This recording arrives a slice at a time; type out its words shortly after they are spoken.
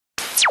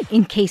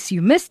in case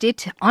you missed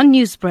it on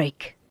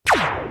Newsbreak.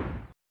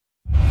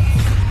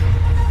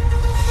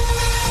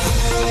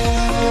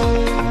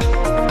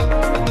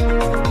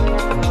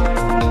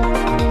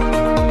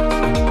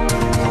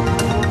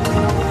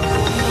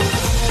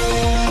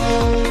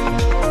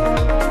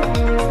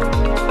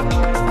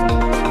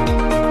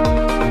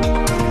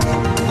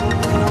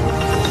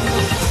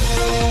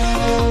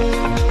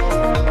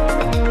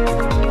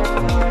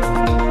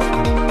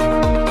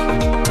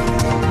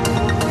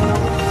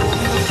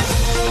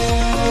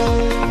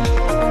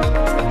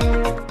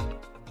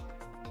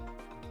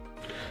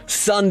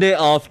 Sunday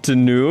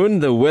afternoon,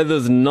 the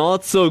weather's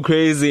not so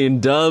crazy in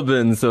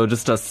Durban, so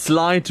just a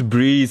slight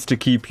breeze to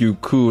keep you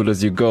cool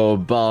as you go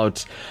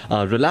about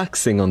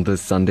relaxing on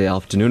this Sunday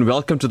afternoon.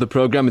 Welcome to the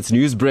program. It's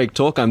Newsbreak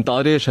Talk. I'm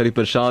Taresh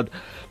Harreeparshad,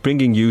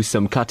 bringing you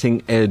some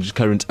cutting-edge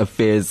current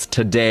affairs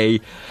today.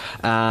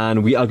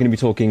 And we are going to be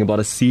talking about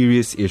a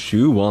serious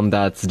issue, one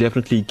that's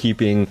definitely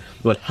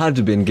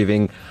had been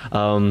giving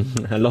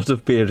a lot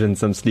of parents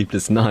some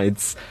sleepless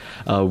nights.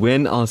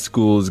 When are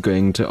schools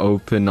going to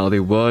open? Now, they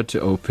were to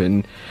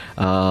open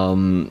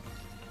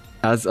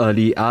as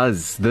early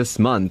as this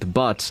month,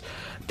 but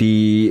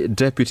the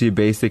Deputy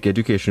Basic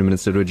Education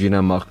Minister,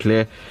 Regina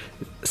Markle,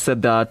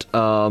 said that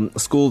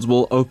schools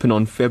will open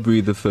on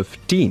February the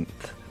 15th,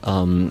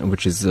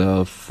 which is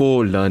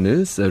for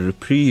learners, a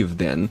reprieve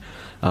then,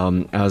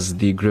 as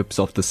the grips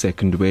of the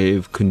second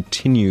wave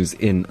continues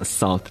in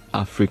South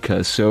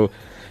Africa. So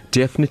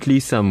definitely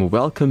some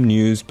welcome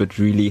news, but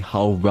really,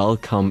 how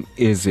welcome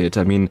is it?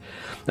 I mean,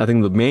 I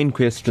think the main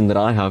question that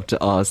I have to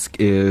ask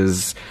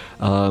is,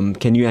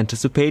 can you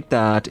anticipate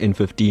that in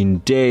 15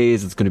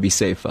 days it's going to be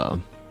safer?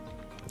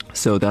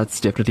 So that's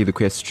definitely the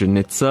question.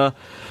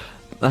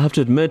 I have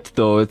to admit,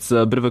 though, it's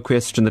a bit of a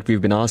question that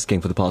we've been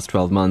asking for the past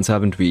 12 months,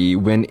 haven't we?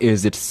 When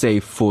is it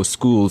safe for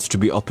schools to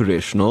be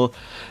operational?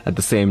 At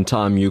the same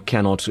time, you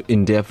cannot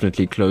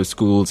indefinitely close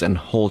schools and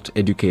halt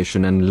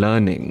education and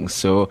learning.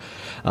 So,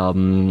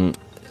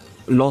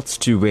 lots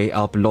to weigh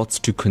up, lots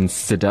to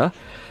consider.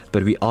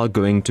 But we are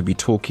going to be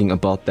talking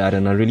about that,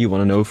 and I really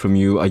want to know from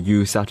you, are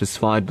you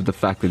satisfied with the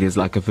fact that there's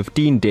like a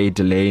 15-day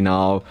delay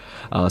now,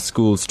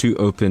 schools to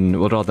open,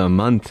 or rather a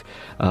month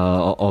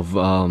of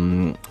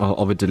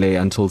a delay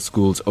until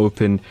schools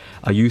open?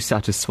 Are you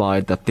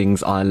satisfied that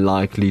things are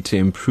likely to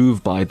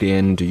improve by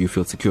then? Do you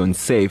feel secure and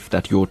safe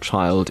that your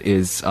child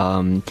is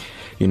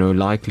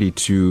likely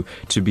to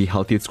be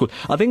healthy at school?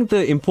 I think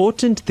the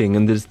important thing,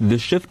 and the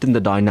shift in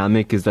the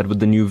dynamic, is that with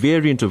the new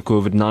variant of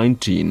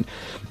COVID-19,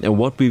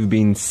 what we've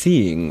been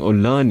seeing, or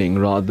learning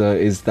rather,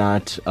 is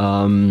that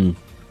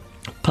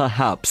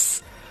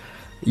perhaps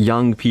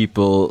young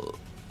people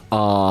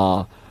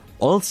are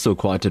also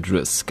quite at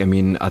risk. I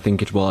mean, I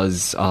think it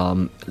was,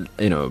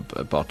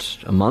 about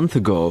a month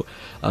ago,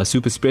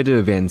 super spreader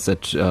events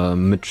at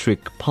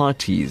matric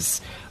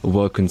parties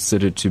were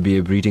considered to be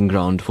a breeding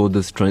ground for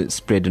the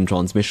spread and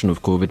transmission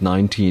of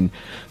COVID-19.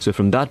 So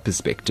from that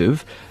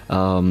perspective,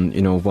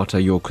 what are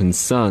your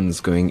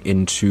concerns going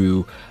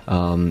into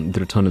the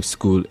return of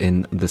school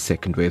in the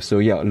second wave? So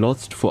yeah,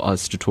 lots for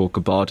us to talk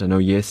about. I know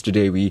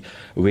yesterday we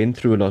went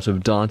through a lot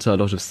of data, a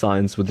lot of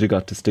science with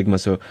regard to stigma,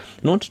 so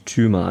not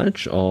too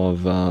much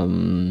of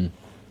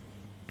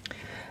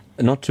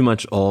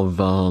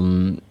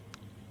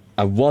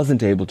I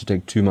wasn't able to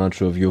take too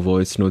much of your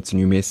voice notes and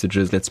your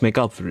messages. Let's make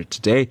up for it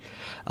today.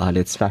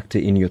 Let's factor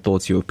in your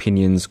thoughts, your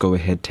opinions. Go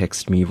ahead,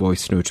 text me,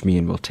 voice note me,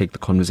 and we'll take the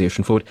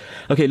conversation forward.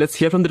 Okay, let's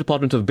hear from the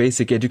Department of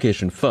Basic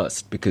Education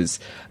first, because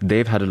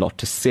they've had a lot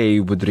to say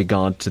with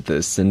regard to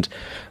this, and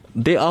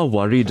they are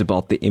worried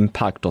about the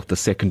impact of the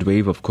second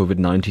wave of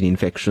COVID-19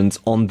 infections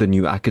on the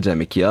new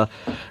academic year.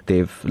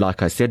 They've,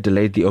 like I said,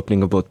 delayed the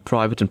opening of both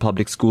private and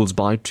public schools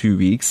by 2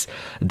 weeks.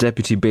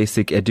 Deputy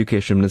Basic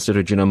Education Minister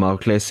Regina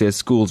Markle says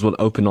schools will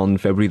open on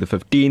February the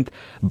 15th,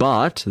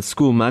 but the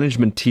school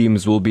management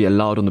teams will be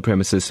allowed on the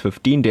premises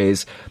 15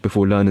 days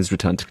before learners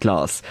return to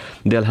class.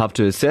 They'll have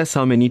to assess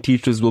how many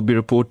teachers will be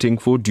reporting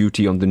for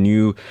duty on the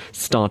new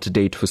start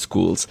date for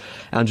schools.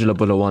 Angela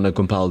Bolawana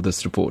compiled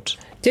this report.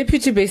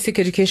 Deputy Basic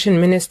Education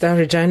Minister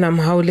Regina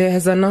Markle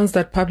has announced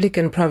that public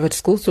and private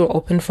schools will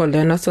open for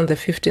learners on the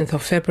 15th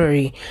of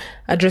February.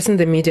 Addressing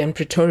the media in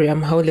Pretoria,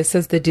 Markle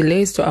says the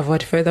delay is to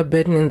avoid further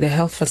burdening the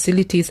health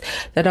facilities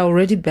that are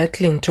already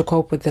battling to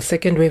cope with the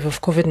second wave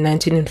of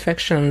COVID-19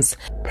 infections.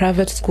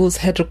 Private schools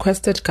had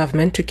requested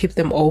government to keep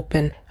them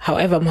open.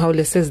 However,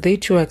 Markle says they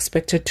too are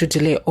expected to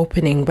delay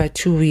opening by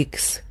 2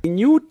 weeks.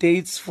 New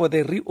dates for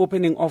the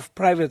reopening of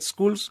private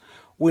schools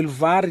will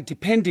vary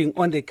depending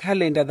on the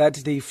calendar that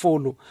they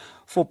follow.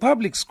 For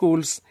public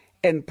schools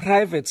and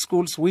private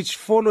schools which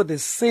follow the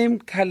same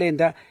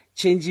calendar,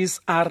 changes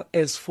are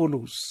as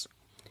follows.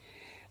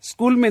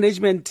 School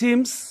management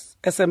teams,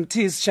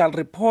 SMTs, shall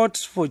report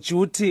for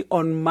duty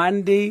on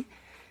Monday,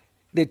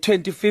 the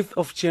 25th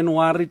of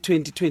January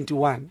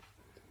 2021.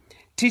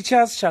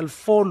 Teachers shall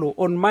follow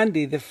on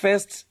Monday, the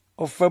 1st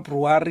of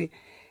February.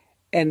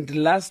 And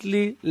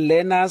lastly,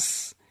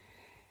 learners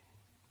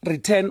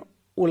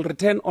will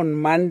return on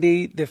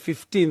Monday, the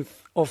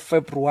 15th of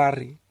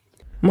February.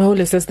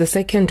 Maule says the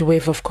second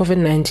wave of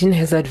COVID-19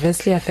 has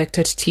adversely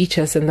affected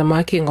teachers in the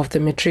marking of the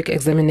matric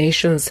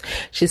examinations.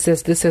 She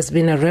says this has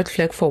been a red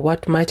flag for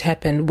what might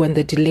happen when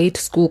the delayed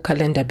school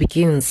calendar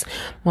begins.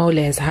 Maule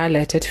has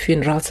highlighted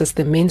funerals as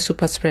the main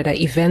super spreader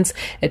events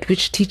at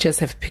which teachers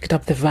have picked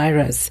up the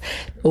virus.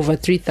 Over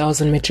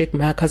 3,000 matric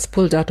markers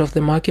pulled out of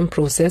the marking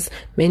process,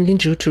 mainly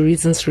due to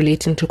reasons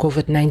relating to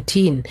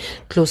COVID-19.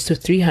 Close to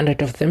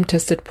 300 of them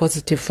tested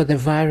positive for the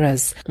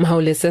virus.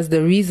 Maule says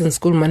the reason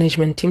school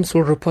management teams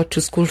will report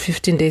to school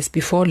 15 days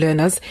before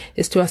learners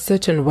is to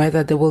ascertain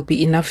whether there will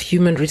be enough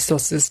human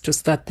resources to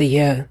start the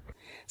year.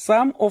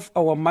 Some of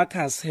our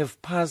markers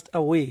have passed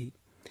away.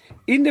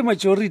 In the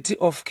majority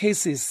of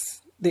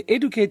cases, the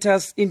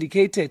educators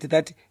indicated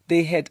that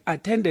they had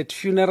attended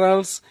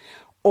funerals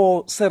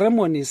or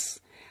ceremonies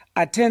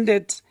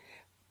attended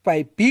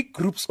by big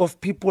groups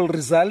of people,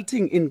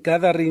 resulting in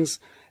gatherings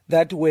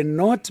that were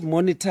not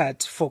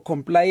monitored for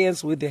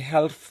compliance with the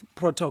health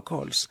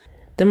protocols.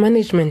 The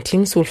management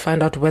teams will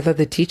find out whether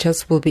the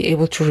teachers will be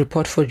able to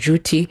report for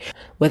duty,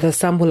 whether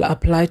some will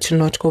apply to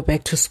not go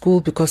back to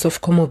school because of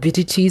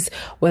comorbidities,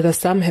 whether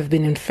some have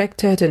been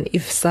infected and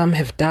if some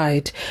have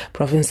died.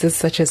 Provinces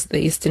such as the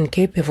Eastern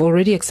Cape have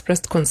already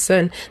expressed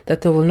concern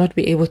that they will not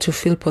be able to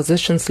fill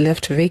positions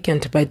left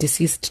vacant by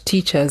deceased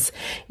teachers.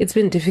 It's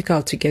been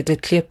difficult to get a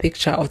clear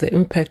picture of the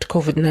impact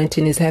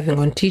COVID-19 is having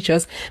on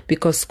teachers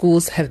because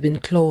schools have been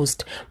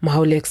closed.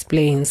 Maule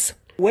explains.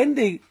 When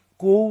they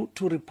go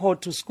to report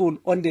to school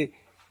on the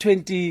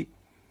 25th,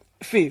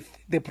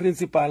 the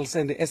principals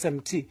and the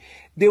SMT,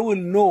 they will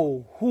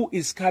know who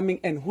is coming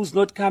and who's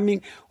not coming,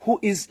 who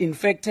is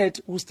infected,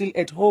 who's still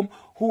at home,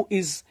 who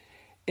is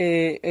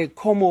a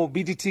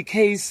comorbidity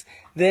case.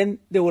 Then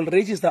they will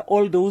register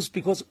all those,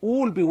 because we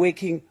will be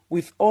working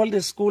with all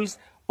the schools,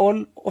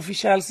 all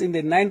officials in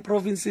the 9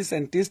 provinces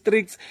and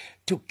districts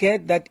to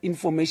get that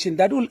information.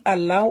 That will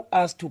allow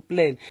us to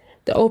plan.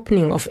 The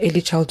opening of early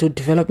childhood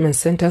development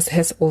centers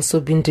has also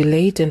been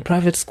delayed, and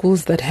private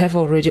schools that have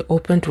already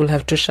opened will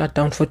have to shut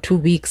down for 2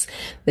 weeks.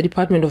 The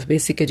Department of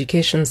Basic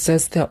Education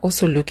says they are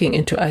also looking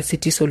into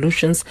ICT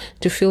solutions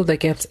to fill the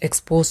gaps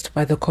exposed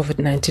by the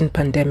COVID-19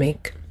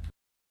 pandemic.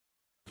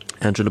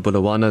 Angela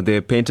Bulawana, they're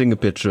painting a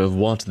picture of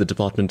what the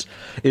department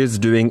is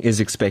doing, is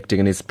expecting,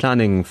 and is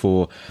planning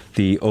for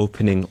the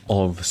opening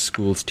of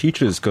schools.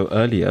 Teachers go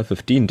earlier,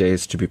 15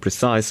 days to be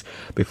precise,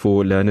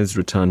 before learners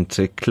return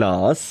to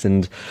class,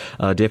 and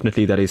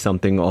definitely that is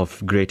something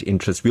of great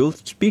interest. We'll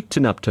speak to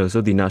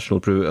NAPTOSA, the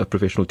National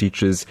Professional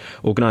Teachers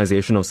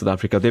Organization of South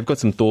Africa. They've got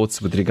some thoughts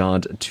with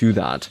regard to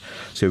that,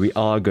 so we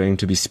are going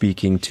to be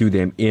speaking to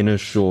them in a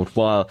short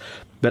while.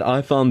 But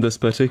I found this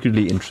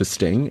particularly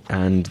interesting,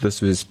 and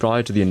this was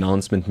prior to the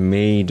announcement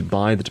made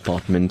by the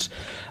department.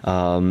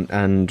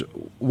 And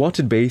what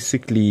it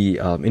basically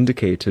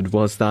indicated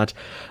was that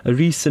a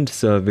recent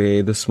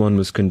survey, this one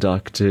was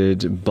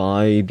conducted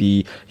by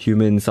the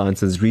Human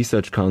Sciences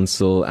Research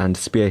Council and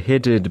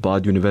spearheaded by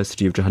the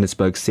University of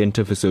Johannesburg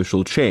Centre for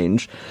Social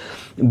Change.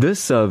 This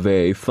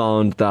survey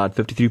found that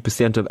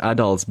 53% of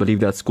adults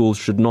believe that schools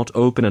should not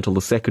open until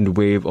the second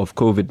wave of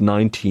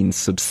COVID-19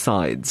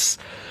 subsides.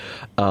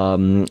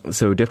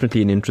 So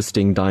definitely an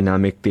interesting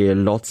dynamic there.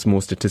 Lots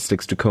more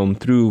statistics to comb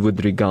through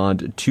with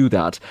regard to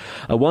that.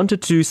 I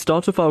wanted to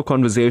start off our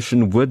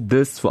conversation with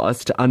this for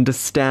us to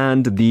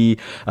understand the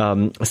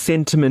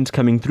sentiment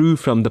coming through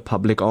from the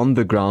public on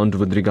the ground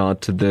with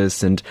regard to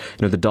this, and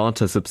the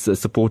data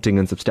supporting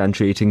and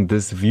substantiating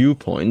this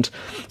viewpoint.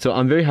 So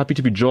I'm very happy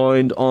to be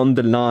joined on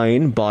the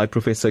line by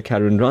Professor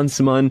Karen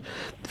Runciman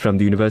from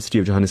the University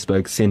of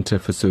Johannesburg Centre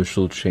for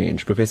Social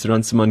Change. Professor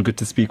Runciman, good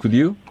to speak with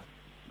you.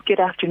 Good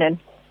afternoon.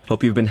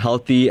 Hope you've been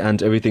healthy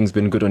and everything's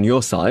been good on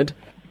your side.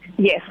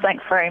 Yes,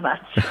 thanks very much.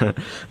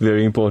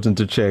 Very important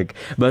to check.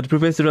 But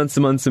Professor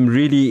Runciman, some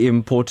really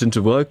important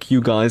work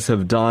you guys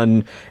have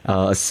done,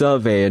 a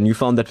survey, and you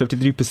found that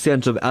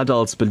 53% of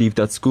adults believe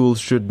that schools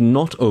should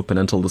not open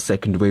until the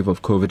second wave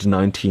of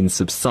COVID-19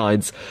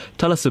 subsides.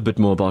 Tell us a bit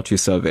more about your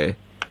survey.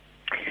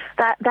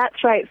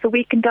 That's right. So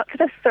we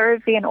conducted a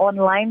survey, an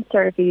online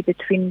survey,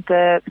 between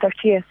the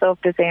 30th of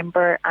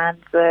December and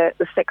the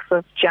 6th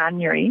of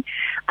January.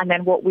 And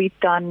then what we've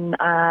done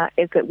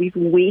is that we've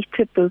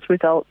weighted those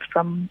results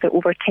from the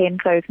over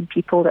 10,000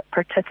 people that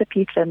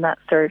participated in that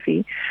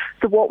survey.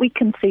 So what we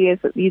can say is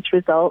that these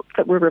results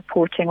that we're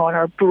reporting on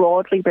are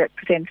broadly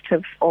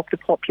representative of the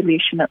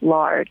population at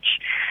large.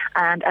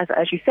 And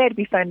as you said,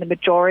 we found the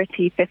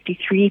majority,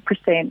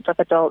 53% of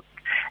adults,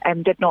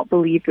 did not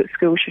believe that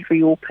schools should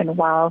reopen,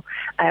 while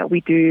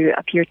we do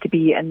appear to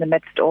be in the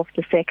midst of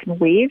the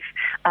second wave.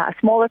 A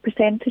smaller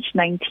percentage,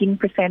 19%,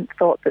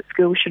 thought that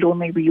schools should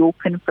only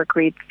reopen for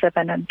grades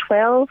 7 and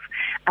 12,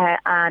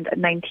 and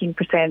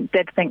 19%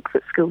 did think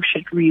that schools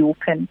should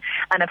reopen.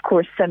 And of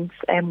course, since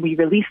we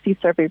released these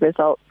survey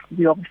results,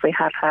 we obviously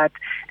have had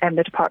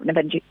the Department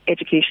of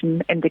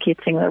Education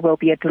indicating there will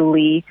be a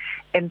delay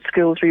in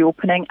schools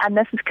reopening, and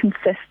this is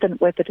consistent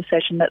with the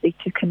decision that they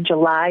took in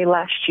July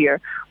last year,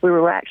 where we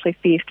were actually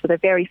faced with a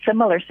very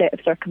similar set of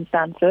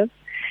circumstances.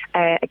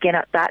 Again,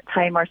 at that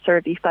time, our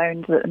survey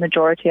found that the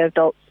majority of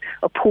adults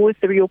opposed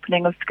the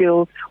reopening of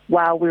schools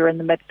while we were in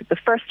the midst of the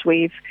first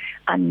wave.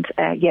 And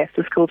yes,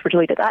 the schools were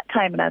delayed at that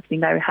time, and as we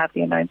now have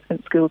the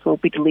announcement, schools will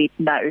be delayed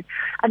now.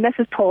 And this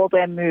is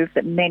probably a move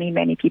that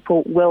many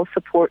people will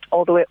support,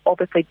 although it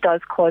obviously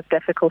does cause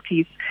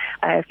difficulties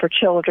for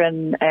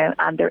children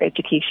and their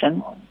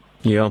education.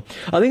 Yeah,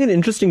 I think an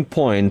interesting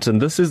point,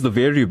 and this is the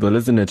variable,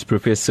 isn't it,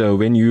 Professor,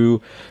 when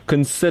you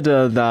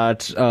consider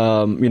that,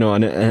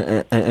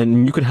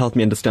 and you could help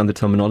me understand the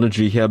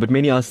terminology here, but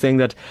many are saying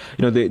that,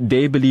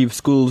 they believe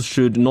schools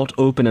should not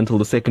open until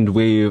the second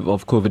wave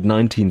of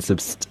COVID-19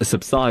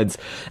 subsides.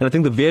 And I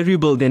think the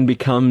variable then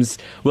becomes,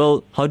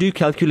 well, how do you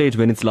calculate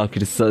when it's likely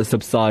to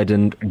subside,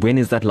 and when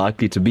is that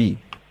likely to be?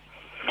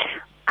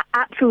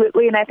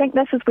 Absolutely, and I think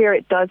this is where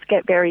it does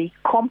get very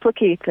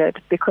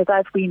complicated, because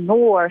as we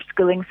know, our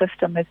schooling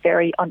system is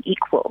very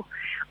unequal.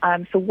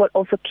 So what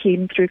also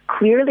came through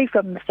clearly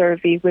from the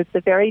survey was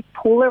the very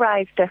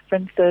polarised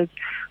differences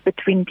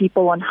between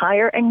people on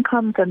higher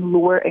incomes and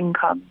lower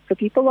incomes. So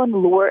people on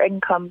lower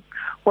incomes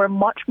were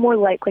much more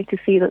likely to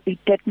say that they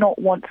did not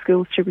want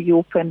schools to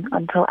reopen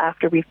until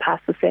after we've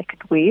passed the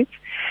second wave.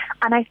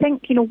 And I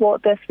think,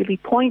 what this really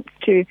points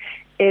to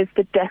is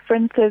the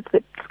differences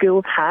that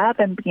schools have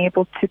in being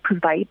able to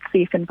provide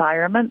safe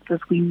environments. As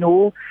we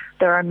know,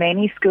 there are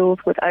many schools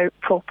without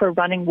proper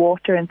running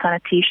water and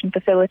sanitation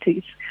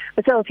facilities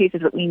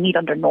that we need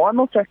under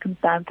normal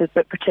circumstances,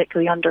 but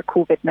particularly under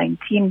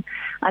COVID-19.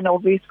 And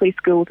obviously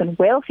schools in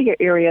wealthier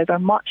areas are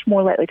much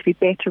more likely to be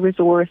better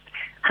resourced,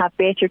 have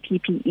better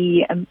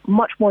PPE, and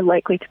much more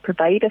likely to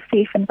provide a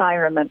safe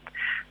environment.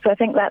 So I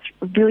think that's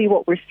really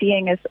what we're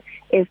seeing is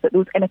that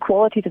those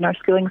inequalities in our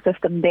schooling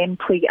system then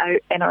play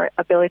out in our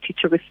ability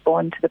to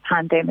respond to the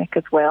pandemic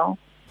as well.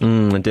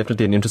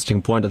 Definitely an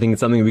interesting point. I think it's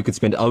something we could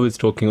spend hours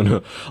talking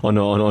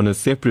on a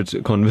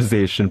separate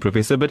conversation,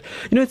 Professor. But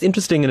it's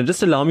interesting, and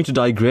just allow me to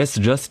digress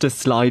just a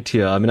slight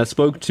here. I mean, I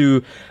spoke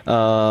to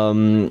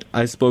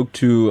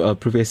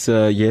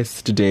Professor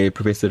yesterday,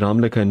 Professor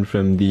Ramlakan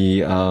from the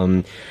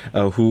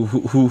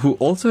who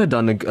also had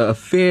done a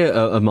fair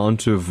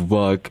amount of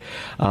work,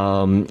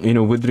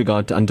 with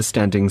regard to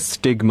understanding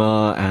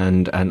stigma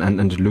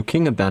and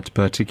looking at that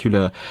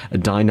particular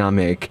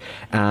dynamic.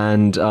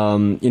 And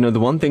the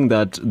one thing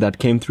that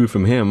came through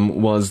from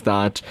him was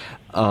that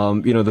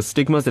the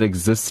stigmas that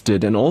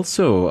existed, and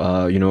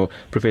also,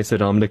 Professor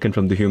Ramlakan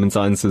from the Human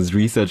Sciences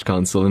Research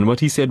Council, and what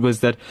he said was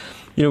that,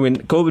 when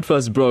COVID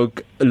first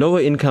broke,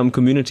 lower income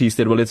communities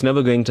said, well, it's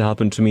never going to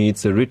happen to me.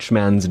 It's a rich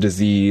man's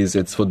disease.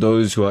 It's for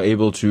those who are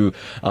able to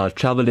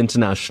travel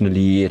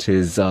internationally. It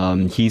is,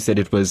 he said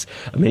it was,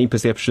 many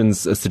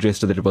perceptions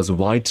suggested that it was a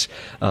white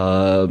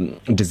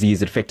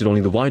disease. It affected only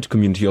the white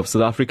community of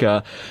South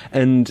Africa.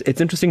 And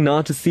it's interesting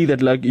now to see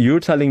that, like you're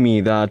telling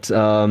me that,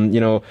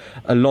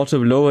 a lot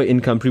of lower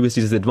income,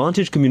 previously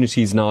disadvantaged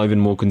communities now even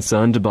more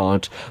concerned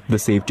about the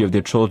safety of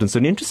their children. So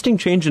an interesting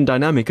change in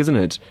dynamic, isn't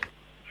it?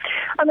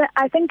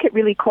 I think it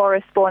really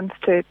corresponds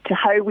to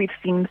how we've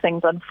seen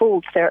things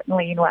unfold.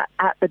 Certainly,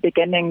 at the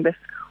beginning, this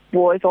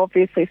was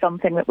obviously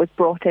something that was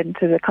brought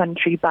into the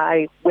country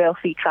by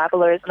wealthy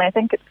travellers, and I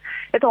think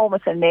it's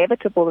almost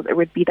inevitable that there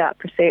would be that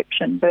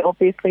perception. But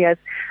obviously, as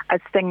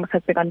things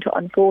have begun to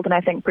unfold, and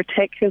I think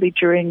particularly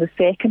during the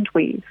second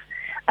wave,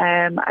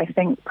 I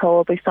think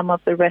probably some of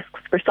the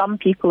risks for some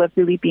people have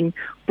really been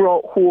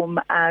brought home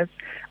as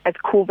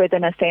COVID,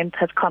 in a sense,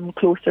 has come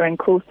closer and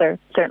closer.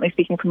 Certainly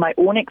speaking from my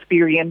own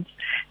experience,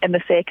 in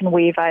the second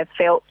wave, I've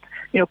felt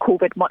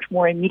COVID much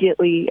more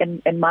immediately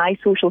in my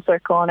social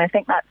circle, and I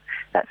think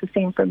that's the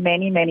same for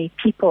many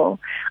people.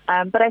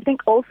 But I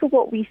think also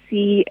what we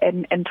see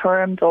in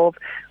terms of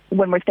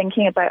when we're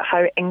thinking about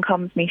how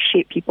incomes may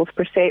shape people's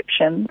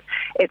perceptions,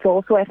 it's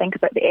also, I think,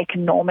 about the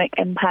economic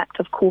impact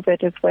of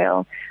COVID as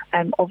well.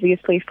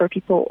 Obviously, for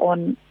people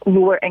on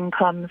lower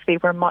incomes, they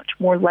were much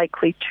more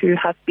likely to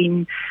have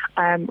been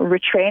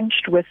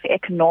retrenched with the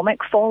economic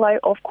fallout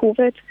of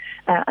COVID,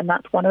 and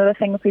that's one of the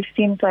things we've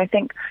seen. So I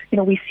think,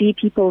 we see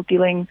people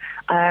dealing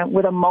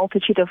with a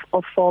multitude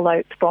of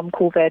fallout from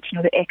COVID,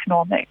 the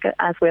economic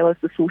as well as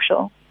the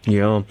social.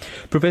 Yeah.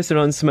 Professor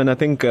Huntsman, I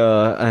think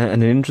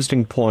an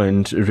interesting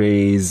point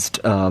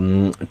raised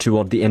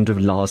toward the end of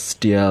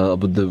last year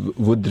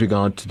with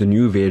regard to the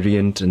new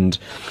variant, and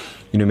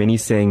many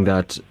saying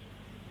that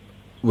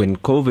when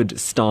COVID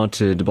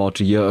started about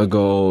a year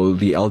ago,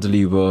 the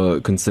elderly were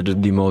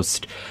considered the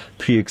most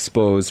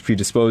predisposed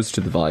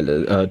to the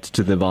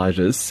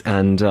virus,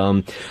 and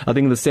I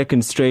think the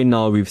second strain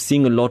now we've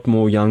seen a lot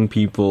more young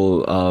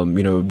people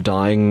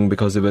dying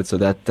because of it. So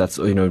that's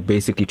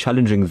basically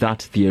challenging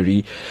that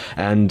theory,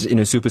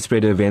 and super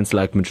spreader events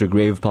like matric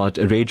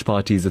rage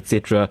parties,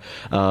 etc.,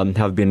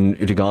 have been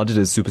regarded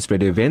as super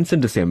spreader events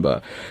in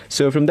December.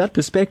 So from that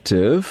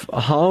perspective,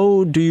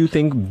 how do you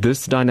think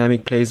this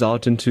dynamic plays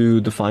out into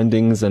the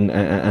findings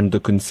and the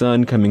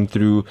concern coming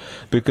through?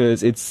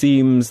 Because it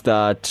seems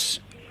that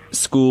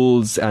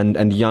schools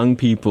and young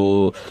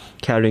people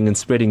carrying and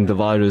spreading the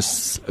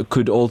virus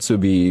could also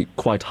be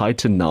quite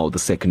heightened now, the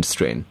second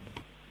strain.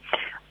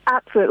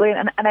 Absolutely,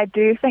 and I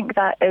do think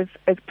that is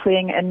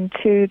playing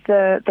into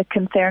the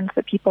concerns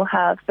that people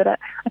have. But I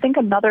think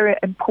another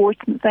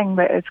important thing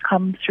that has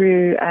come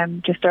through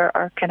just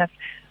our kind of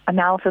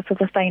analysis of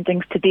the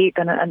findings to date,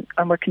 and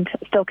we're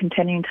still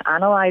continuing to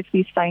analyse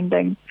these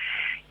findings,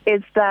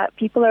 is that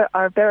people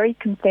are very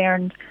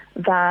concerned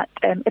that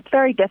it's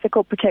very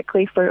difficult,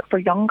 particularly for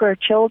younger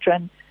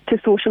children, to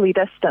socially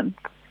distance.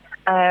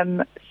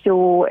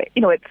 So,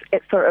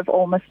 it's sort of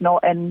almost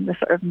not in the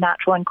sort of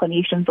natural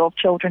inclinations of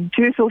children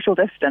to social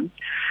distance.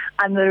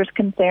 And there's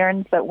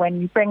concerns that when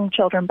you bring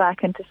children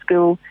back into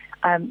school,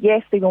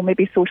 yes, they will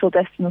maybe social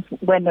distance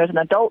when there's an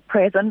adult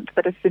present,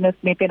 but as soon as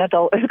maybe an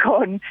adult is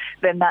gone,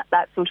 then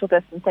that social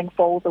distancing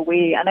falls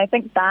away. And I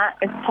think that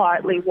is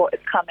partly what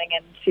is coming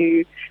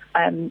into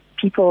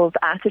people's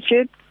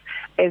attitudes,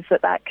 is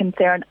that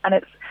concern.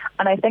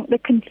 And I think the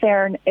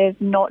concern is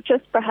not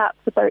just perhaps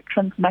about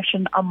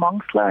transmission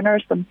amongst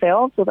learners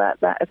themselves, so that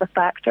is a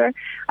factor.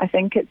 I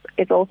think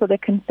it's also the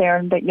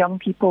concern that young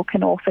people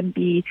can often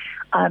be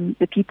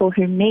the people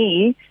who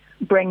may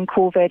bring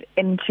COVID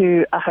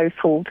into a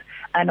household.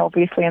 And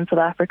obviously in South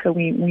Africa,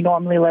 we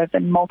normally live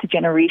in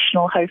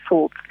multi-generational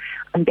households.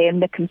 And then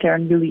the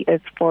concern really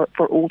is for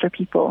older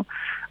people.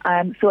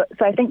 So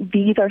I think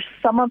these are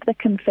some of the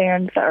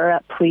concerns that are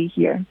at play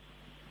here.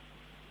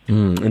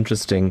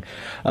 Interesting.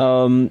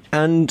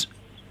 And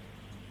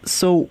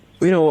so,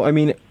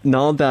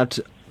 now that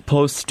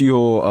post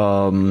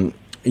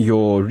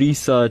your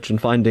research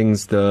and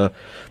findings, the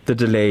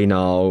delay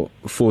now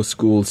for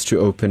schools to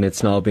open,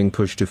 it's now being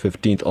pushed to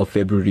 15th of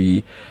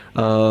February.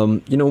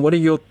 What are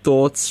your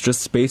thoughts,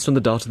 just based on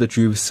the data that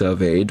you've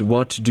surveyed?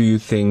 What do you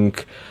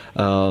think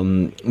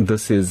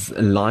this is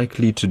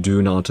likely to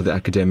do now to the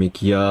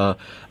academic year?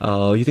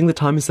 You think the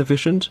time is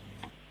sufficient?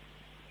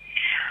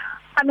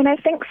 I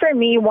think for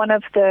me, one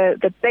of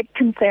the big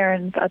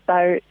concerns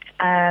about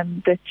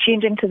the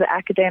changing to the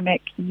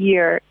academic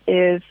year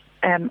is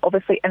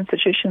obviously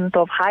institutions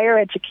of higher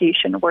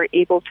education were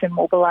able to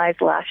mobilise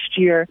last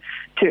year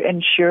to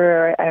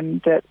ensure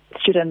that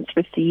students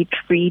received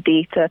free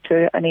data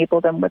to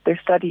enable them with their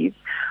studies.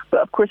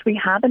 But of course, we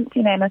haven't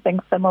seen anything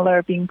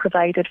similar being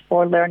provided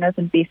for learners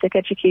in basic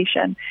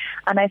education.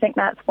 And I think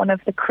that's one of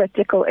the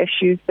critical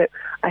issues that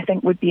I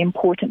think would be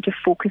important to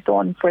focus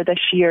on for this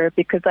year,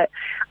 because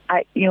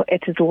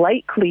it is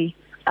likely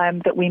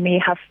that we may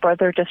have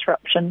further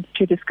disruptions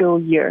to the school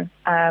year.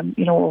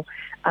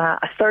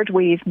 A third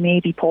wave may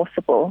be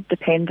possible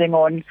depending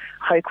on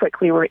how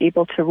quickly we're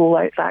able to roll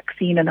out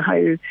vaccine and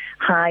how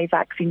high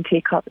vaccine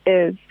take-up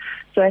is.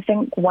 So I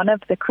think one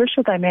of the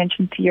crucial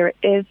dimensions here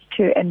is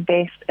to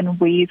invest in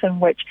ways in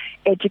which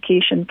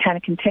education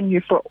can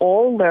continue for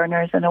all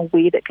learners in a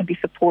way that can be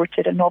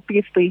supported. And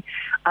obviously,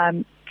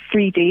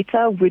 free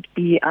data would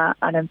be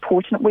an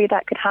important way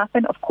that could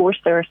happen. Of course,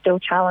 there are still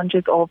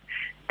challenges of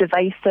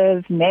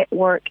devices,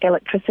 network,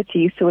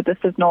 electricity, so this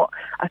is not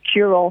a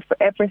cure-all for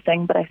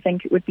everything, but I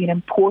think it would be an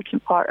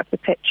important part of the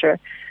picture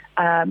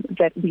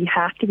that we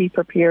have to be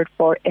prepared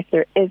for. If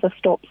there is a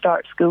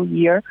stop-start school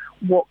year,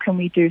 what can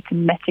we do to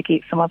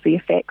mitigate some of the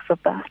effects of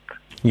that?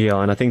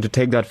 Yeah, and I think to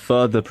take that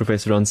further,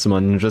 Professor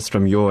Runciman, just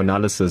from your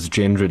analysis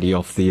generally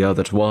of the year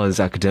that was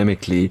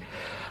academically,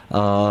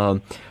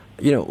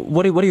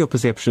 what are your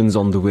perceptions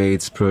on the way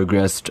it's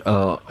progressed?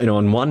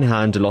 On one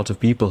hand, a lot of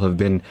people have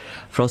been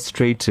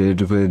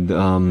frustrated with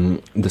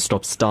the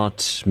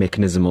stop-start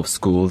mechanism of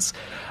schools.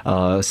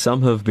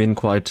 Some have been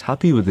quite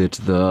happy with it,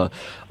 the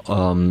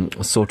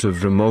sort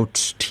of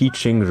remote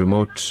teaching,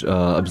 remote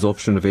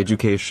absorption of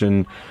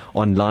education,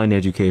 online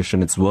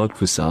education. It's worked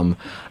for some.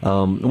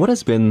 What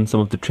has been some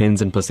of the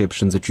trends and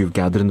perceptions that you've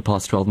gathered in the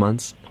past 12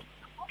 months?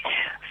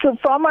 So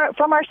from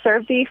our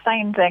survey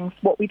findings,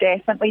 what we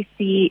definitely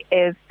see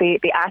is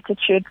the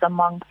attitudes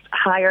amongst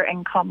higher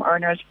income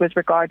earners with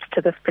regards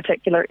to this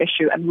particular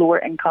issue, and lower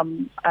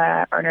income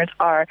earners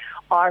are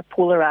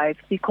polarised,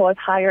 because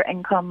higher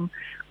income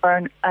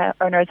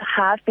earners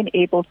have been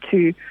able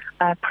to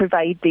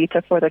provide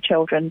data for their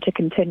children to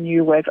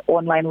continue with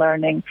online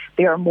learning.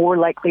 They are more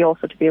likely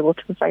also to be able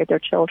to provide their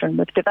children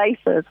with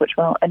devices which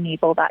will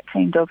enable that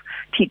kind of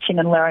teaching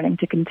and learning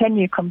to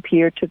continue,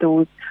 compared to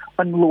those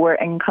on lower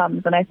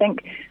incomes. And I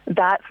think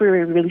that's where we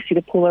really see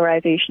the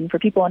polarisation. For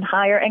people on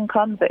higher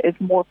incomes, it is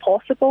more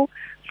possible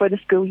for the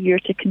school year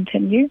to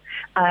continue.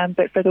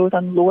 But for those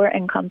on lower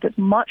incomes, it's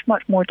much,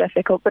 much more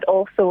difficult. But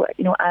also,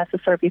 as the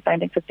survey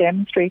findings have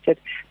demonstrated,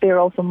 they're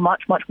also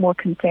much, much more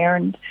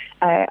concerned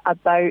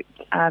about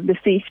the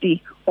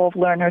safety of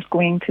learners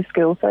going to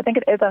school. So I think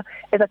it is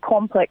a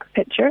complex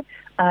picture,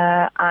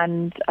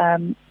 and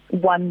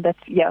one that,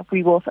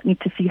 we will need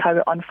to see how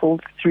it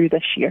unfolds through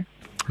this year.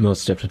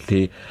 Most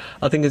definitely.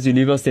 I think as you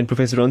leave us then,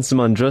 Professor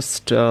Runciman,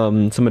 just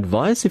some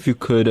advice, if you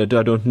could.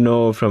 I don't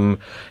know, from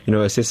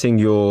assessing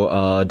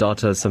your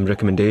data, some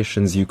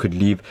recommendations you could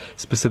leave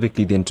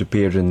specifically then to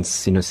parents.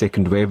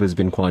 Second wave has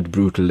been quite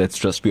brutal. Let's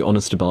just be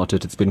honest about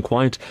it. It's been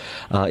quite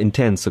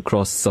intense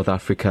across South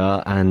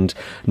Africa, and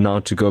now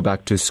to go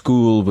back to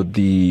school with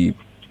the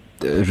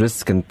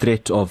risk and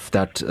threat of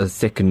that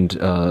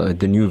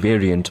the new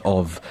variant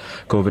of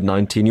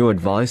COVID-19. Your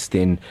advice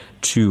then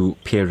to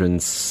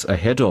parents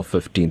ahead of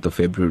 15th of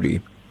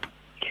February?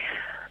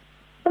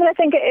 Well, I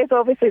think it is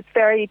obviously it's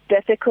very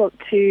difficult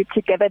to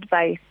give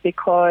advice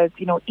because,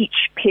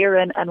 each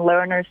parent and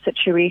learner's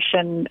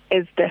situation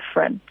is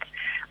different.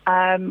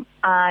 And,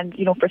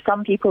 for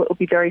some people it will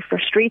be very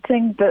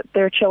frustrating that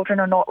their children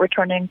are not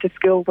returning to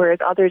school, whereas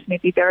others may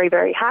be very,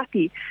 very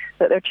happy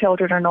that their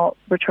children are not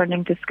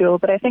returning to school.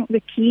 But I think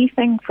the key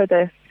thing for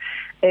this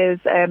is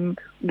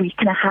we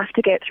kind of have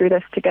to get through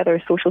this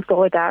together. Social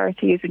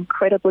solidarity is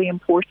incredibly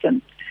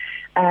important.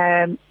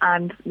 And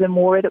the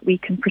more that we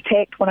can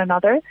protect one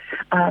another,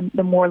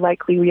 the more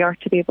likely we are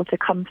to be able to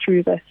come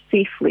through this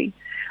safely.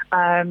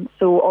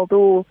 So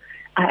although,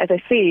 as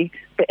I say,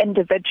 the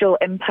individual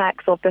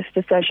impacts of this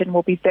decision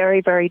will be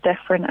very, very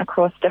different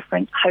across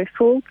different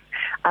households,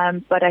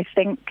 but I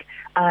think,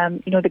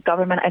 the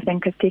government, I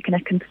think, has taken a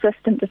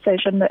consistent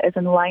decision that is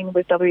in line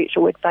with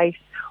WHO advice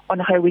on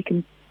how we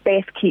can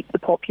best keep the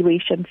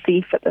population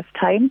safe at this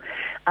time.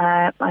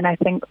 And I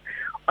think,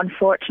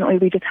 unfortunately,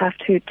 we just have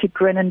to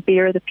grin and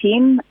bear the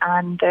pain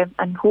and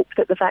hope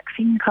that the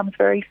vaccine comes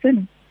very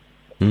soon.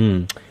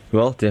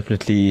 Well,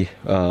 definitely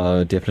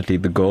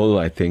the goal,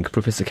 I think.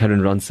 Professor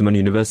Karen Runciman,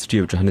 University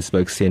of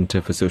Johannesburg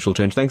Centre for Social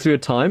Change. Thanks for your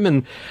time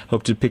and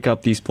hope to pick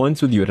up these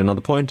points with you at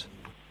another point.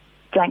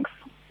 Thanks.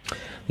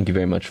 Thank you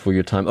very much for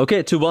your time.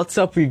 Okay, to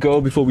WhatsApp we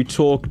go before we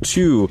talk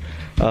to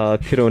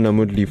Kirona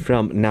Mudli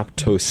from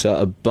Naptosa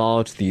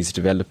about these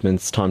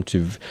developments. Time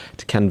to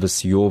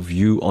canvass your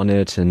view on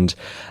it, and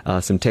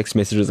some text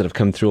messages that have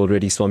come through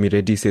already. Swami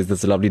Reddy says,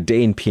 "There's a lovely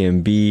day in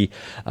PMB.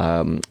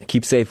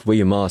 Keep safe, wear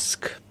your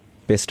mask.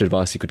 Best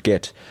advice you could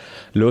get."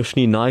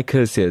 Loshni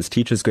Naika says,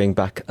 "Teachers going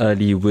back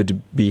early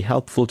would be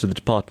helpful to the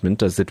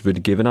department as it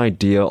would give an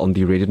idea on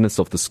the readiness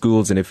of the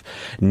schools and if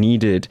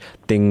needed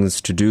things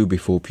to do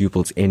before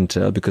pupils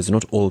enter, because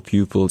not all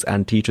pupils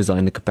and teachers are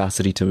in the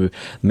capacity to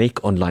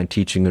make online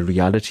teaching a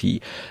reality.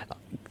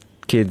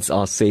 Kids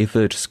are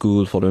safer at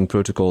school following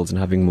protocols and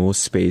having more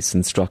space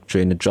and structure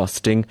in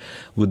adjusting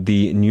with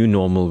the new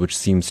normal, which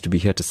seems to be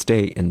here to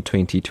stay in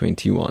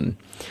 2021.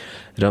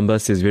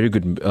 Ramba says, "Very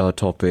good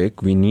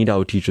topic. We need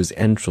our teachers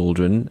and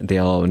children. They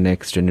are our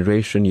next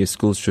generation. Your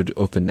schools should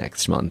open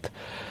next month."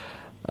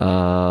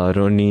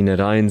 Roni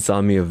Narayan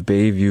Sami of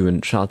Bayview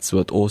and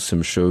Chatsworth,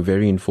 awesome show,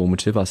 very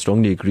informative. "I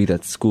strongly agree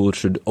that schools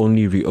should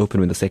only reopen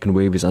when the second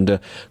wave is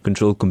under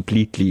control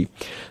completely."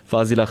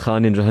 Fazila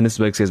Khan in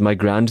Johannesburg says, "My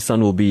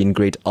grandson will be in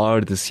grade R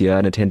this year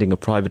and attending a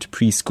private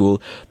preschool.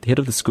 The head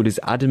of the school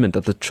is adamant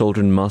that the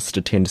children must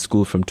attend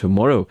school from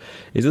tomorrow.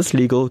 Is this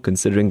legal,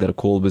 considering that a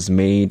call was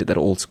made that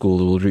all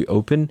schools will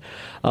reopen?"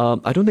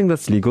 I don't think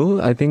that's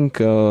legal. I think,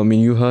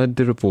 you heard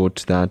the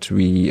report that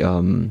we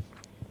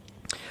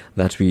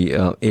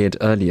aired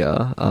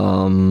earlier.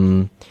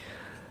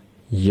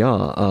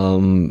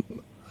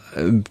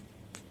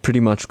 Pretty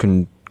much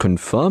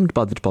confirmed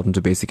by the Department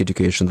of Basic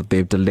Education that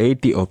they've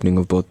delayed the opening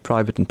of both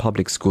private and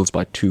public schools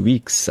by 2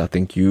 weeks. I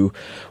think you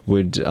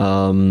would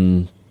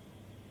need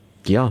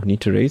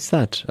to raise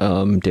that.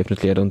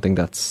 Definitely, I don't think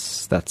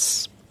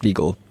that's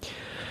legal.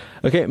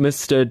 Okay,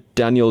 Mr.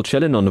 Daniel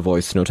Chellin on the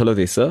voice note. Hello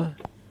there, sir.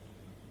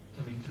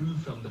 Coming through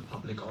from the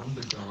public on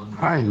the ground.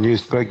 Hi,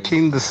 Newsbreak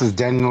team. This is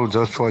Daniel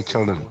Joshua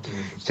Children.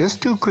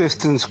 Just two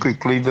questions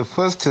quickly. The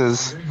first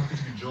is,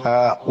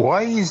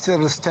 why is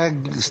there a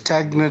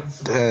staggered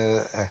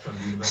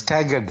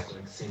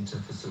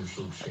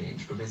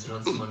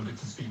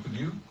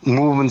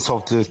movements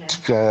of the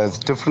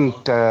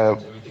different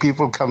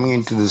people coming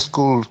into the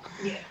school?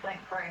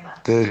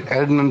 The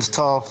admin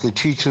staff, the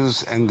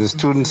teachers, and the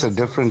students at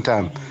different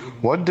time.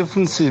 What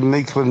difference does it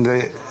make when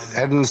the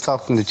admin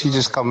staff and the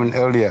teachers come in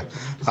earlier?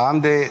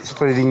 Aren't they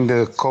spreading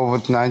the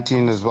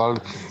COVID-19 as well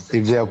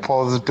if they are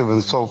positive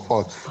and so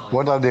forth?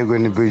 What are they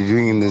going to be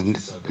doing in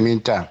the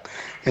meantime?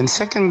 And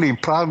secondly,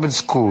 private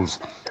schools.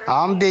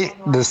 Aren't they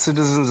the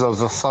citizens of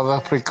South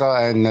Africa,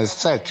 and as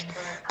such,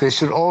 they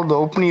should all, the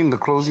opening and the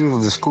closing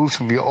of the school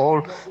should be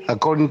all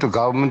according to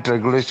government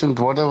regulations.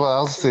 Whatever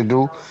else they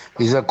do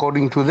is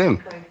according to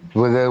them.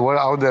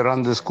 How they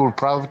run the school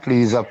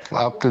privately is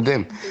up to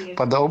them.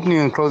 But the opening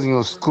and closing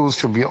of schools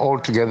should be all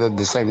together at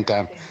the same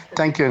time.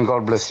 Thank you and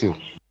God bless you.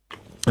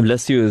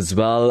 Bless you as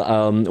well.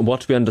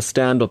 What we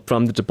understand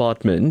from the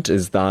department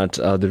is that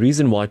the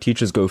reason why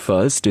teachers go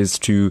first is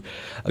to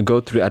go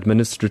through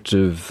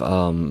administrative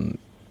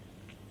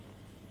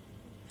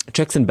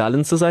checks and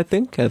balances, I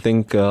think.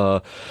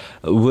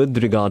 With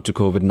regard to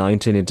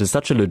COVID-19, it is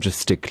such a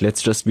logistic.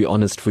 Let's just be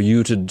honest. For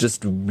you to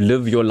just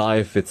live your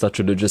life, it's such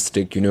a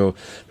logistic,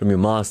 from your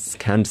masks,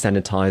 hand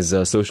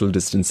sanitizer, social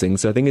distancing.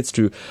 So I think it's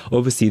to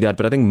oversee that.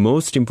 But I think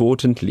most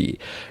importantly,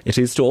 it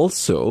is to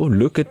also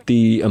look at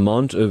the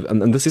amount of,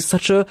 and this is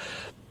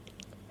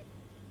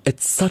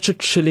it's such a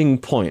chilling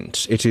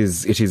point. It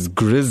is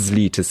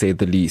grisly, to say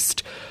the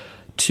least,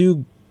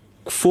 to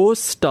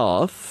force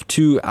staff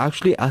to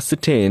actually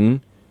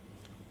ascertain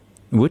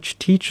which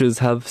teachers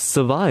have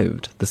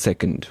survived the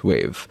second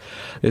wave.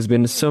 There's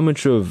been so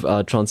much of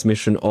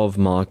transmission of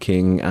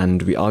marking,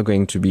 and we are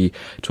going to be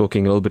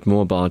talking a little bit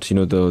more about,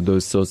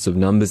 those sorts of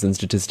numbers and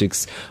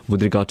statistics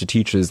with regard to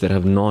teachers that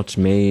have not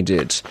made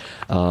it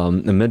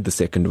amid the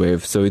second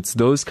wave. So it's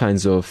those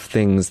kinds of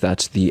things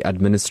that the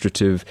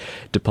administrative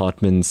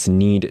departments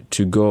need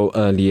to go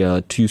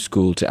earlier to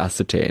school to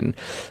ascertain,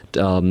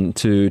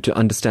 to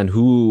understand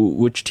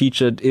which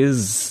teacher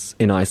is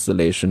in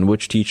isolation,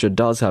 which teacher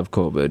does have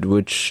COVID,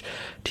 which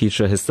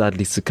teacher has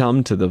sadly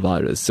succumbed to the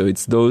virus. So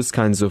it's those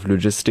kinds of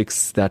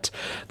logistics that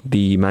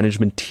the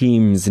management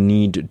teams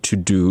need to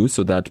do,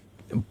 so that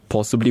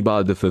possibly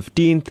by the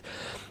 15th,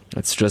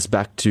 it's just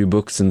back to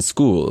books and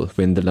school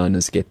when the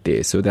learners get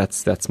there. So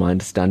that's my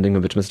understanding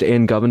of it. Mr.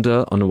 Ian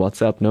Govender on a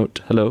WhatsApp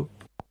note. Hello.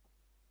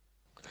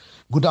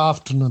 Good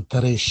afternoon,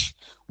 Taresh.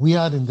 We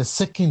are in the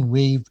second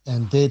wave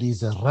and there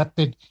is a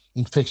rapid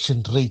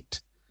infection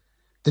rate.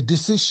 The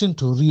decision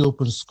to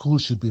reopen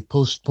schools should be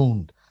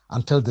postponed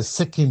until the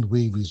second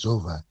wave is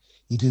over.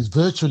 It is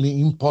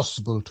virtually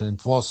impossible to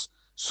enforce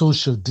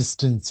social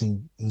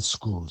distancing in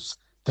schools.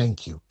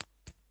 Thank you.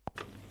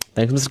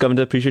 Thanks, Mr.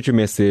 Governor. Appreciate your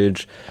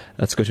message.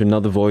 Let's go to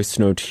another voice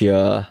note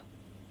here.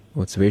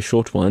 It's a very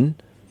short one.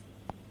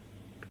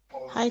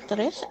 Hi,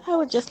 Taresh. I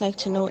would just like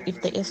to know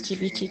if the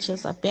SGB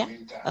teachers are back,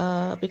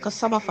 because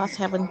some of us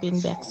haven't been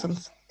back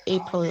since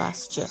April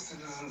last year.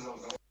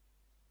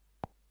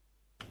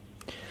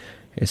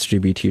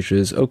 SGB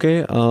teachers.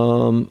 Okay,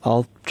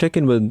 I'll check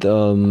in with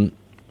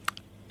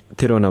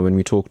Tirona when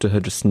we talk to her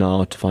just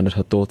now to find out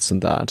her thoughts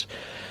on that.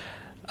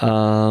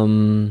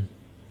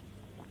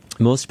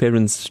 Most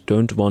parents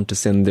don't want to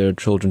send their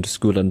children to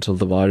school until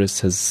the virus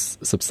has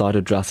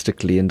subsided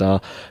drastically and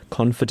are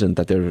confident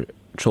that their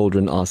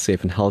children are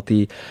safe and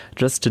healthy.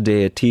 Just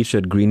today, a teacher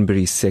at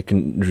Greenbury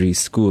Secondary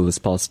School has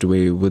passed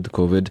away with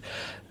COVID.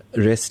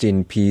 Rest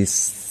in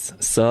peace,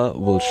 sir.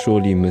 We'll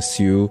surely miss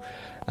you.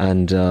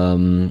 And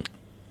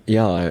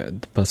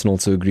the person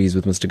also agrees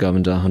with Mr.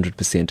 Govender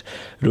 100%.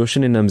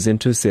 Roshan in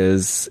Namzento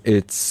says,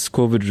 it's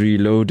COVID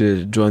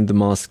reloaded, join the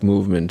mask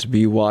movement,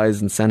 be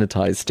wise and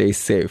sanitize, stay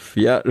safe.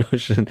 Yeah,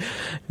 Roshan,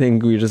 I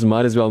think we just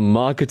might as well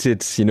market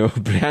it,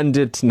 brand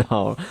it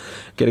now,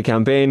 get a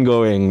campaign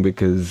going,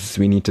 because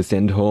we need to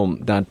send home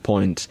that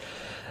point.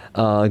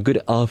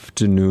 Good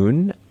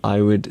afternoon. I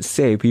would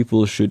say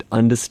people should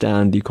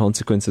understand the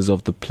consequences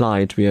of the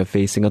plight we are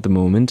facing at the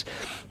moment.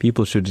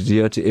 People should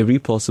adhere to every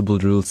possible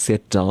rule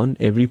set down.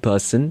 Every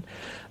person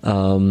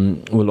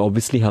will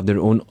obviously have their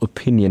own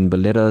opinion, but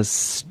let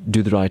us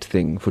do the right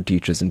thing for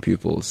teachers and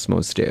pupils,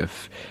 most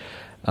deaf.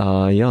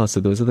 So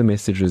those are the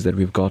messages that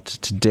we've got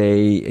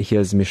today.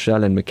 Here's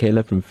Michelle and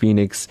Michaela from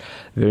Phoenix.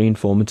 Very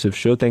informative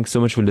show. Thanks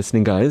so much for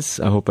listening, guys.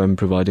 I hope I'm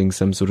providing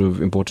some sort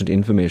of important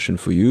information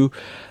for you.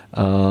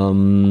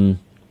 Those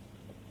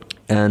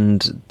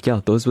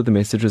were the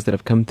messages that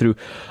have come through.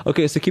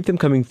 Okay, so keep them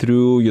coming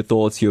through, your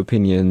thoughts, your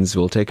opinions.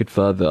 We'll take it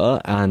further.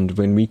 And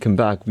when we come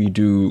back, we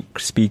do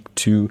speak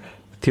to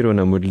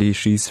Tirona Mudli.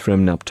 She's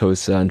from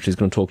Naptosa, and she's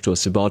going to talk to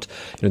us about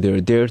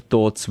their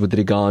thoughts with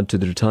regard to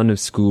the return of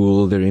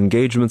school, their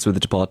engagements with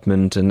the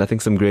department, and I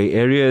think some grey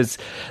areas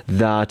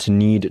that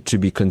need to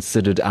be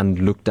considered and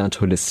looked at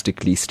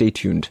holistically. Stay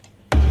tuned.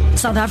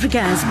 South Africa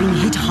has been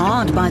hit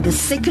hard by the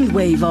second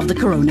wave of the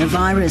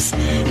coronavirus.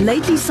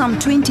 Lately, some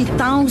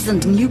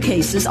 20,000 new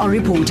cases are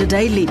reported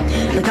daily.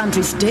 The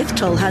country's death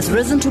toll has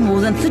risen to more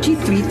than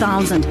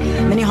 33,000.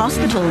 Many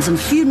hospitals and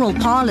funeral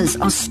parlours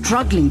are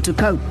struggling to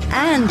cope.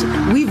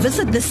 And we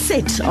visit the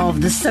set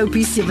of the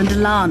soapy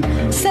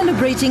Sevendelaan,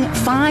 celebrating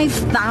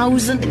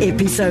 5,000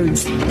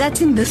 episodes.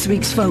 That's in this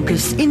week's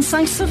Focus.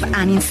 Incisive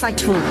and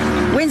insightful.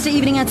 Wednesday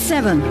evening at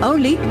 7,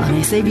 only on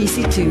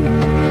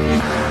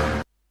SABC2.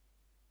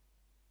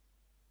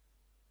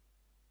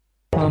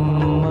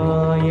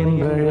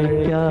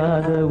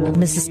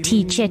 Mrs.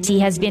 T. Chetty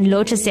has been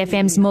Lotus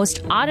FM's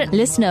most ardent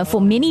listener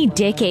for many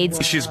decades.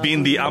 She's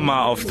been the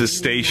amma of the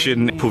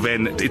station.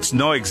 Puven, it's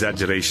no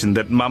exaggeration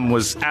that Mum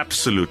was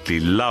absolutely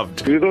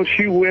loved.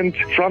 She went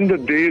from the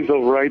days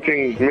of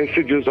writing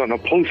messages on a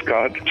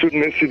postcard to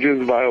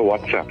messages via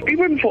WhatsApp.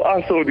 Even for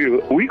us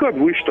audio, we got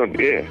wished on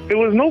air. There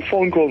was no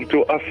phone call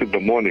to us in the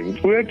morning.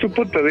 We had to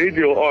put the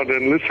radio on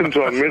and listen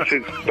to a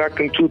message. Back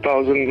in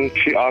 2000,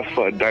 she asked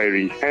for a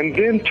diary and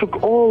then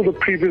took all the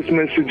previous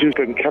messages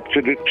and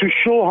captured it to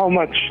show how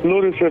much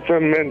Lotus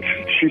FM meant.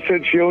 She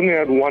said she only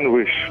had one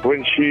wish.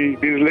 When she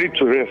is laid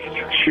to rest,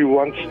 she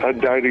wants her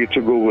diary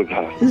to go with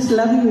her. This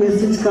loving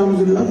message comes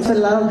with lots of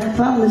love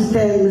from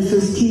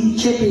Mrs. T.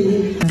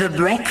 Chetty. The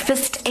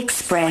Breakfast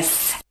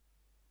Express.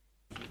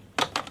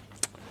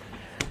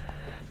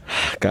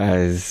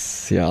 Guys,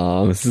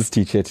 Mrs.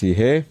 T. Chetty,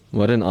 hey,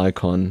 what an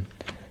icon.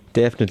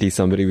 Definitely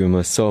somebody we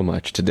miss so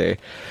much today.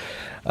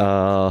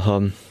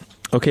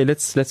 Okay,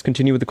 let's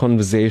continue with the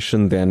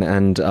conversation then,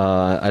 and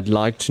I'd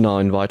like to now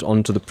invite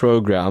onto the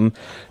program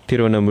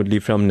Tirona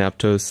Mudli from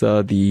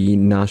NAPTOSA, the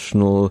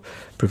National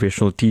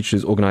Professional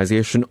Teachers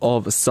Organization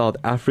of South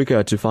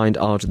Africa, to find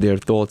out their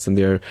thoughts and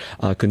their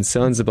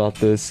concerns about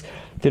this.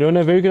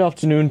 Tirona, very good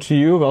afternoon to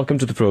you. Welcome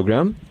to the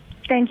program.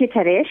 Thank you,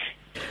 Taresh.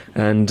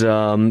 And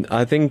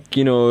I think,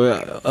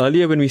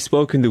 earlier when we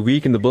spoke in the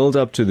week, in the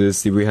build-up to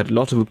this, we had a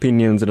lot of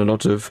opinions and a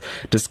lot of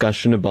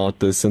discussion about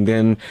this. And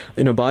then,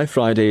 by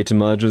Friday, it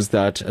emerges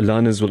that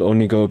learners will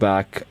only go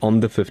back on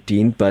the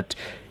 15th, but,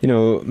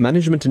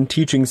 management and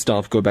teaching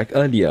staff go back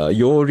earlier.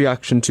 Your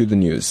reaction to the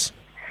news?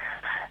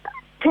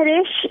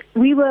 Taresh,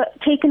 we were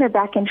taken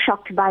aback and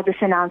shocked by this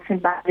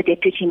announcement by the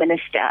Deputy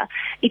Minister.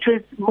 It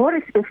was more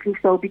especially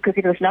so because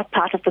it was not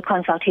part of the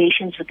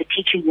consultations with the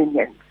teacher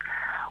unions.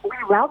 We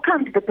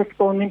welcomed the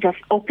postponement of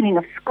opening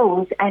of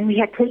schools, and we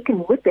had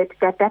taken with it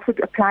that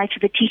would apply to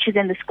the teachers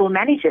and the school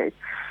managers.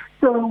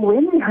 So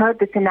when we heard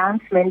this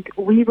announcement,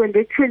 we were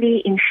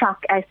literally in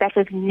shock, as that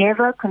was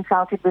never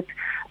consulted with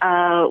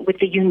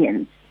the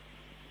unions.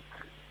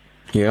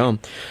 Yeah.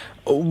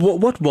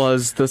 What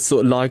was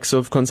the likes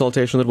of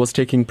consultation that was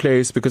taking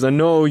place? Because I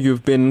know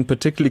you've been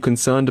particularly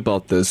concerned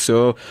about this.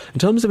 So in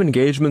terms of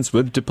engagements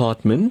with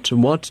department,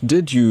 what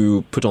did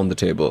you put on the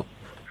table?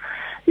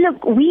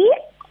 Look, we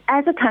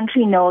as a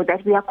country know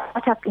that we are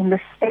caught up in the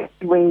second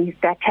wave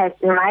that has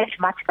arrived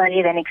much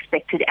earlier than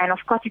expected, and of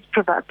course it's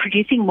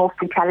producing more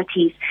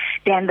fatalities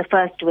than the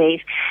first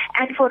wave.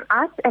 And for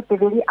us at the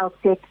very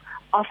outset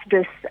of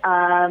this,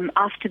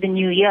 after the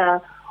new year,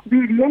 we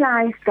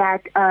realized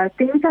that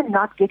things are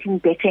not getting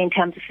better in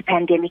terms of the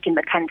pandemic in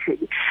the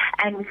country.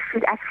 And we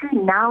should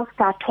actually now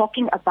start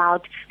talking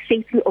about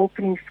safely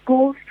opening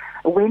schools.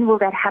 When will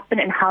that happen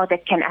and how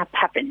that can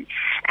happen?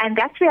 And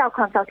that's where our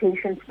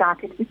consultation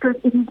started, because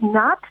it is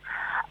not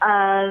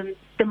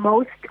the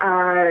most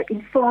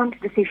informed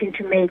decision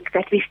to make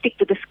that we stick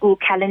to the school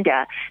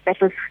calendar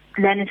that was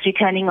learners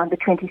returning on the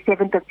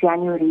 27th of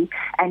January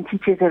and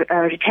teachers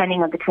are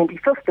returning on the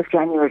 25th of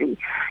January.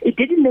 It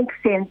didn't make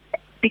sense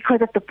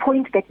because of the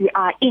point that we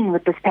are in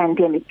with this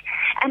pandemic.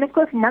 And of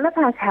course, none of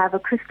us have a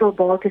crystal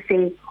ball to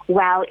say,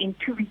 well, in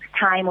 2 weeks'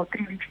 time or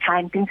 3 weeks'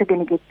 time, things are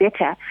going to get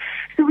better.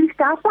 So we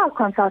started our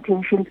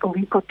consultations a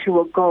week or two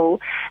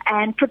ago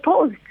and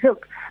proposed,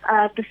 look,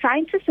 the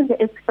scientists and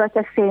the experts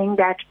are saying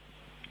that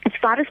as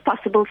far as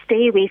possible,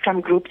 stay away from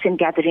groups and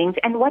gatherings.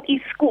 And what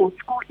is school?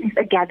 School is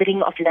a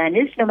gathering of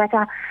learners, no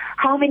matter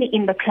how many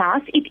in the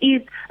class.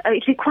 It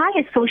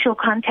requires social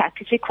contact.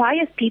 It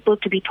requires people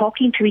to be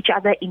talking to each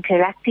other,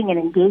 interacting and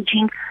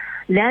engaging.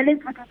 Learners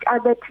with each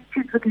other,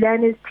 teachers with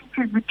learners,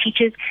 teachers with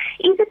teachers.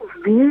 Is it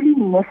really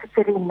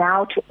necessary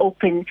now to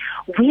open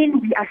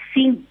when we are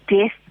seeing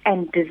death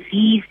and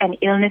disease and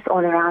illness all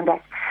around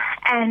us?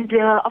 And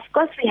of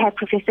course, we had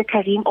Professor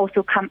Karim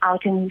also come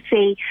out and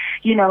say,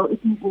 it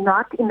is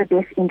not in the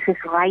best interest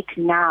right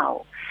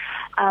now.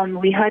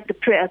 We heard the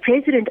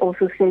president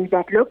also say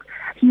that, look,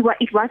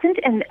 it wasn't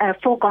a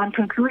foregone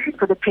conclusion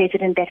for the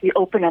president that we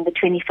open on the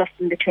 25th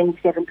and the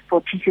 27th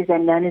for teachers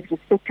and learners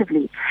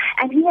respectively.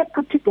 And he had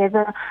put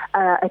together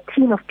a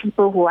team of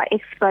people who are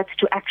experts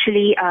to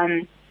actually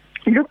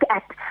look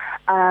at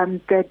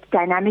the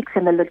dynamics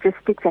and the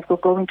logistics that will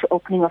go into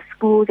opening of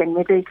schools and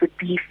whether it would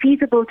be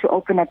feasible to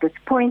open at this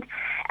point.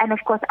 And of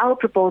course, our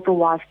proposal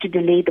was to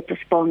delay the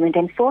postponement.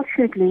 And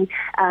fortunately,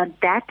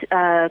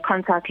 that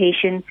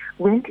consultation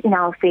went in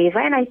our favor,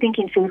 and I think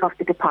in favor of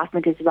the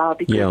department as well.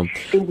 Because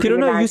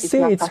Tirona, you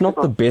say it's not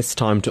the best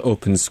time to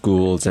open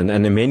schools, and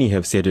many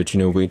have said it,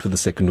 wait for the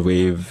second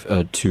wave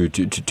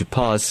to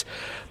pass.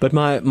 But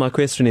my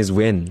question is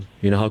when?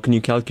 How can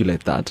you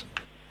calculate that?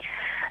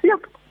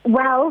 Look,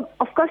 well,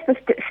 of course, the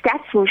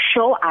stats will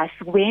show us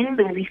when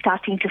we're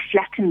starting to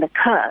flatten the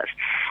curve.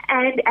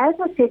 And as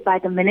was said by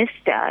the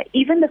minister,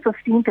 even the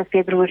 15th of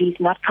February is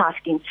not cast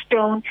in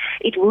stone.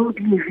 It will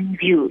be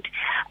reviewed.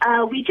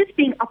 We're just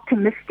being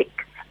optimistic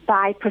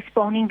by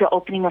postponing the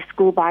opening of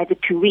school by the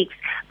 2 weeks.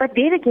 But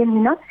there again,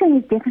 we're not saying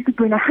it's definitely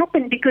going to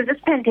happen because this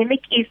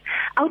pandemic is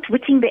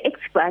outwitting the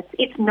experts.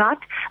 It's not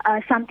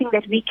something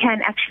that we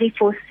can actually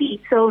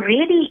foresee. So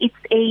really, it's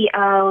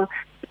a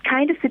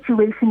kind of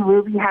situation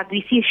where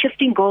we see a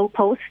shifting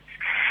goalposts,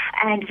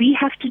 and we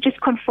have to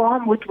just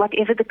conform with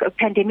whatever the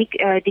pandemic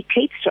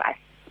dictates to us.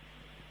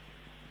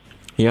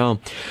 Yeah.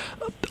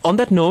 On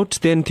that note,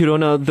 then,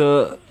 Tirona,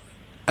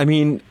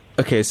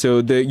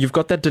 you've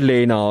got that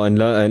delay now, and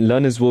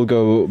learners will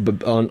go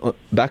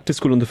back to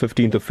school on the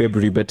 15th of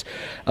February, but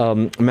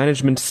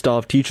management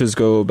staff, teachers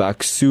go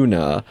back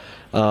sooner.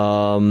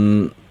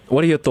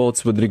 What are your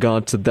thoughts with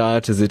regard to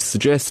that? Is it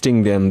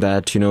suggesting then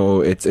that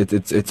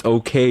it's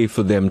okay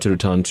for them to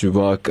return to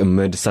work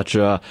amid such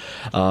a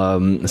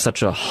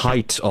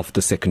height of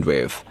the second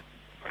wave?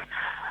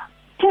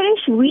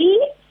 Taresh,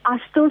 we are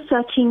still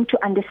searching to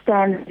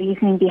understand the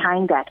reasoning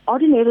behind that.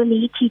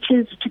 Ordinarily,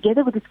 teachers,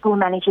 together with the school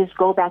managers,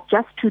 go back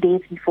just 2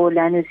 days before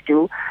learners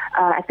do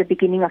at the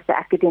beginning of the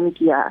academic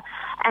year.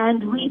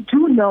 And we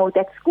do know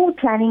that school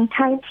planning,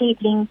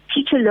 timetabling,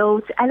 teacher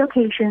loads,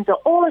 allocations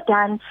are all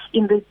done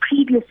in the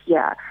previous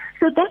year.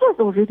 So that has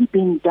already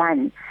been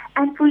done.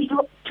 And for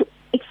you to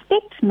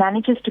expect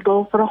managers to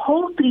go for a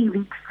whole 3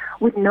 weeks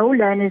with no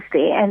learners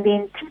there and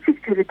then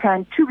teachers to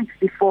return 2 weeks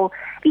before,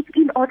 it's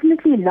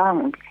inordinately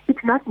long.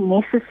 It's not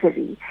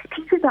necessary.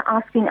 Teachers are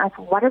asking us,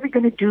 what are we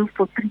going to do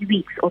for 3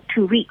 weeks or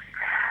 2 weeks?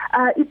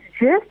 It's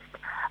just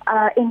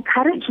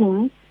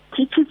encouraging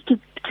teachers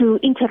to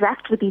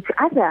interact with each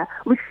other,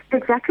 which is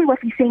exactly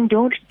what we're saying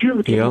don't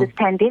do during this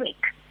pandemic.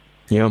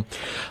 Yeah.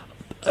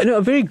 I know,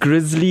 a very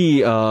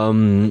grisly,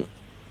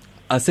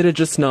 I said it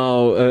just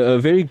now, a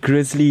very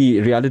grisly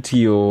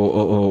reality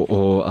or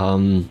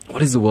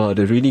what is the word?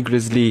 A really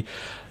grisly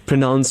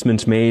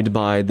pronouncement made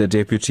by the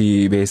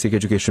Deputy Basic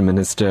Education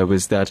Minister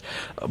was that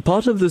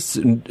part of this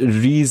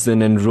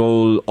reason and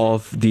role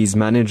of these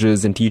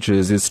managers and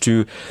teachers is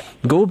to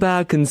go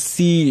back and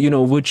see,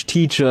 which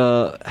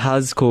teacher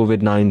has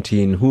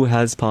COVID-19, who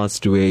has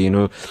passed away,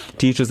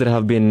 teachers that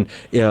have been,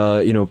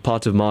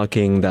 part of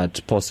marking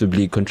that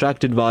possibly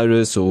contracted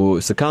virus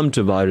or succumbed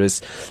to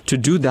virus, to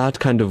do that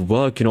kind of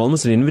work,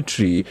 almost an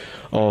inventory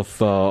of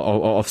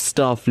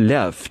staff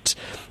left.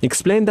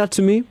 Explain that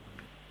to me.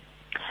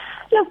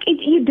 Look,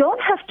 you don't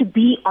have to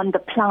be on the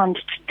plant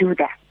to do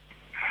that.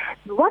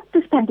 What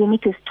this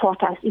pandemic has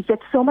taught us is that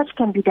so much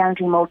can be done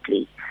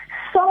remotely.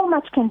 So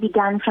much can be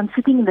done from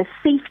sitting in the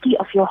safety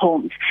of your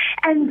homes.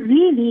 And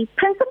really,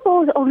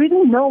 principals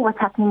already know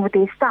what's happening with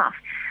their staff.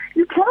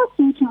 You cannot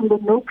say to me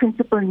that no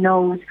principal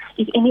knows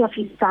if any of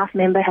his staff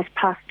member has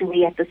passed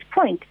away at this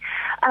point.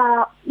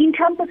 In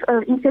terms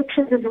of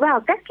infections as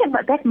well,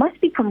 that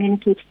must be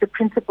communicated to the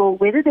principal,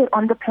 whether they're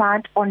on the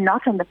plant or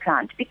not on the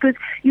plant, because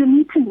you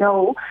need to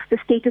know the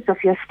status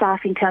of your staff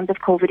in terms of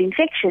COVID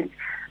infections.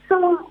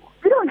 So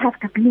you don't have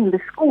to be in the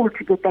school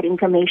to get that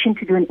information,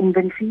 to do an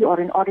inventory or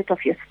an audit of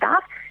your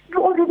staff.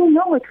 You already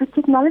know it. With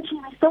technology,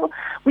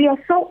 we are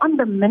so on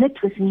the minute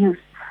with news.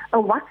 A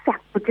WhatsApp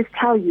would just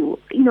tell you,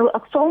 a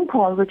phone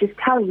call would just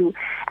tell you.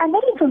 And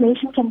that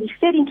information can be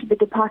fed into the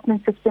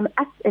department system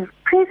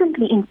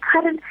presently in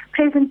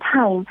present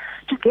time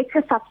to get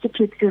your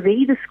substitutes to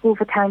ready the school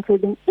for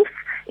timetabling if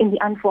in the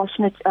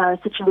unfortunate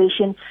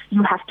situation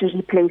you have to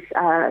replace,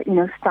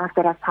 staff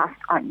that have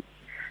passed on.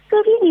 So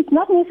really, it's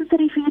not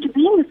necessary for you to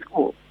be in the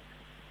school.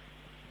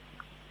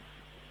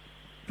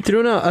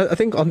 Tirona, I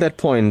think on that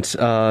point,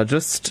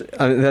 that's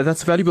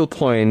a valuable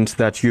point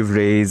that you've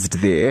raised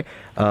there,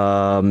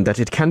 that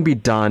it can be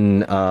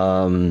done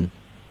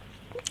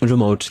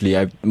remotely.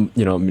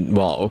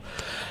 Wow.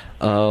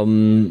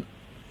 On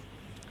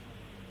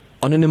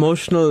an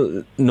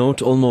emotional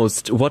note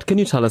almost, what can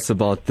you tell us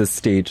about the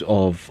state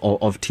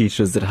of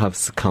teachers that have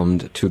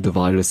succumbed to the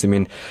virus? I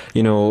mean,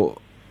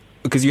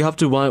 because you have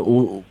to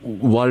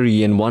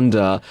worry and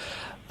wonder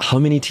how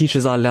many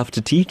teachers are left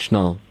to teach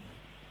now.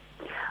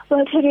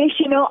 Well, Taresh,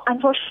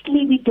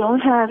 unfortunately we don't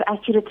have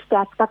accurate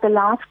stats, but the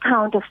last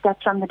count of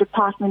stats from the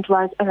department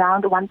was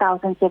around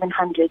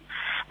 1,700.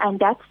 And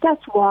that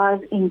stats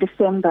was in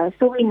December.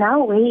 So we're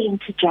now way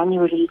into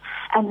January,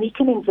 and we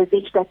can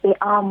envisage that there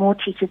are more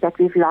teachers that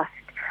we've lost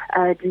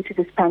due to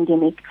this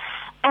pandemic.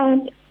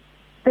 And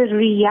the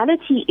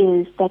reality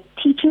is that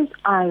teachers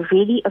are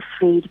really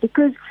afraid,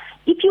 because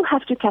if you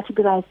have to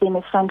categorize them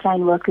as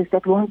frontline workers,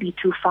 that won't be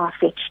too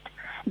far-fetched.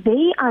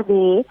 They are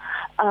there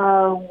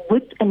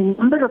with a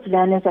number of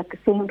learners at the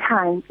same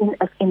time in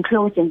an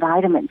enclosed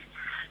environment.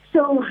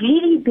 So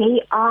really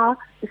they are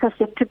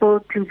susceptible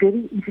to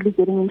very easily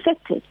getting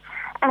infected.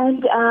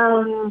 And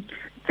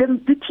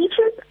the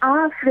teachers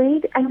are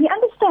afraid, and we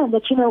understand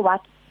that,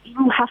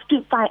 you have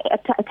to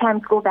at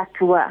times go back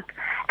to work.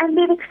 And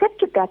they've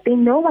accepted that. They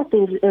know what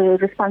their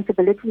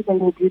responsibilities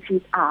and their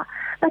duties are.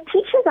 But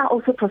teachers are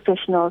also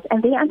professionals,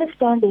 and they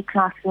understand their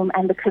classroom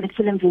and the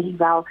curriculum very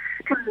well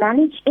to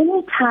manage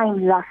any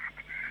time lost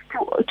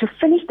to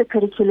finish the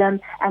curriculum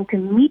and to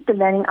meet the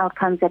learning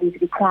outcomes that is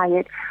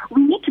required.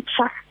 We need to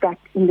trust that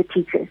in the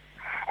teachers.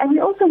 And we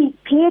also need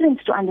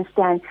parents to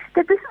understand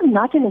that this is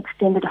not an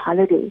extended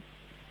holiday.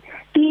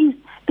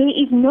 There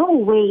is no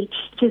way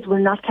teachers will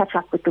not catch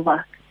up with the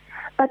work.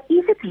 But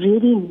is it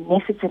really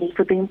necessary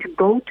for them to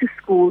go to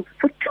school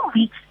for 2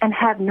 weeks and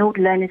have no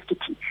learners to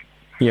teach?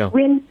 Yeah.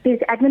 When there's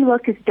admin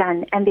work is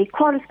done and their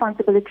core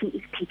responsibility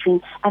is teaching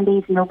and there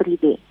is nobody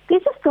there.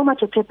 There's just so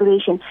much of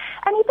preparation.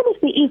 And even if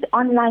there is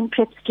online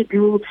preps to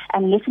do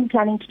and lesson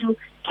planning to do,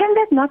 can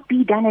that not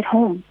be done at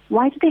home?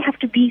 Why do they have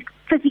to be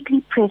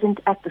physically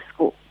present at the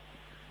school?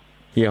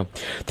 Yeah.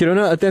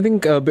 Tirona, I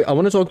think I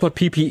want to talk about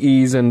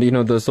PPEs and,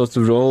 the sorts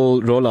of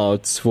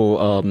rollouts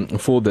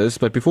for this.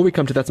 But before we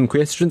come to that, some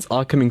questions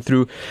are coming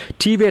through.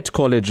 TVET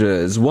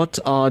colleges, what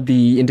are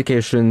the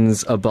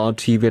indications about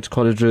TVET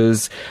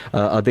colleges?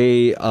 Are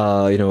they,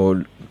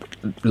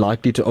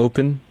 likely to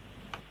open?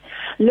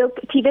 Look,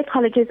 TVET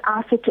colleges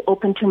are set to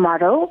open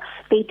tomorrow.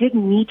 They did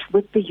meet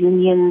with the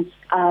unions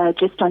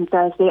just on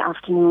Thursday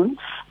afternoon,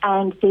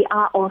 and they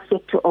are all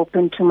set to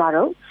open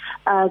tomorrow.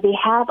 They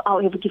have,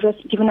 however,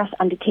 given us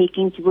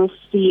undertakings with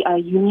the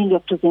union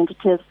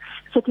representatives,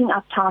 setting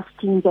up task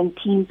teams and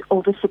teams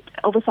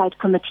oversight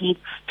committees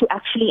to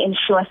actually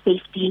ensure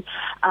safety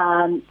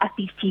at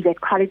these TVET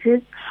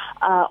colleges.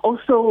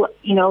 Also,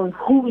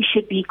 who we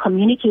should be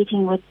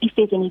communicating with if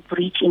there's any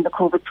breach in the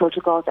COVID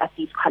protocols at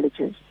these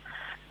colleges.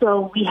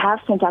 So we have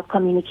sent out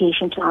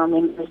communication to our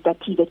members that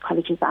TVET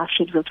colleges are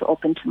scheduled to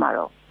open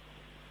tomorrow.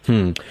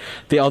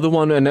 The other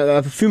one, and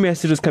a few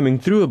messages coming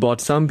through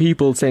about some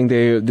people saying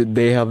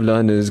they have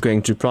learners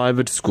going to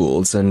private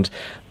schools and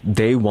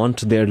they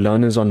want their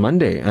learners on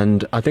Monday.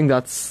 And I think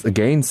that's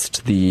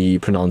against the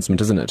pronouncement,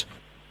 isn't it?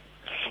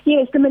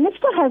 Yes, the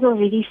minister has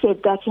already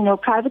said that,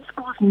 private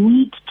schools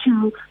need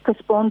to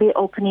postpone their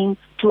opening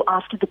to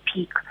after the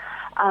peak.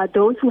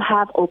 Those who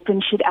have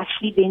opened should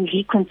actually then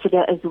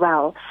reconsider as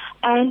well.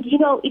 And,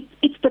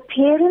 it's the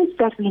parents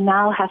that we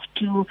now have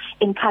to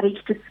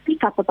encourage to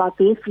speak up about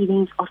their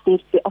feelings of their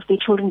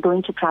children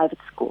going to private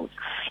schools.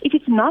 If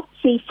it's not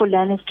safe for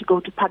learners to go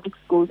to public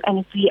schools, and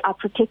if we are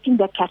protecting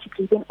that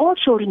category, then all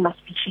children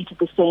must be treated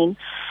the same.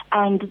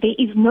 And there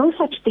is no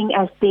such thing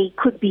as they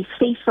could be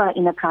safer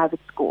in a private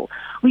school.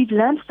 We've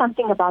learned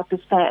something about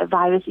this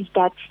virus is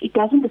that it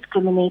doesn't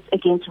discriminate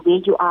against where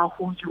you are,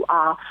 who you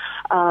are,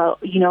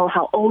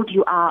 how old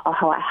you are or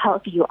how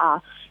healthy you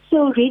are.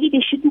 So really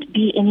there shouldn't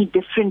be any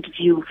different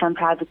view from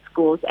private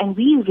schools. And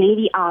we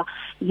really are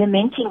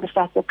lamenting the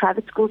fact that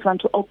private schools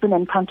want to open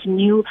and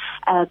continue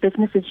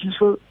business as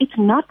usual. It's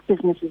not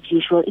business as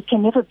usual. It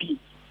can never be.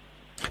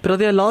 But are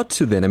they allowed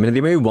to then? I mean,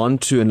 they may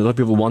want to, and a lot of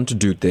people want to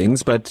do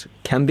things, but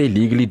can they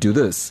legally do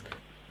this?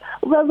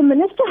 Well, the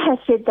minister has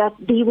said that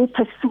they will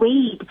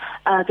persuade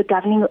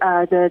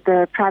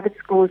the private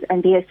schools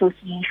and their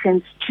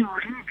associations to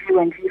review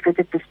and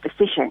revisit this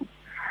decision.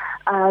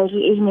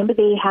 Remember,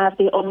 they have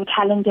their own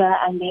calendar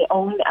and their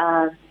own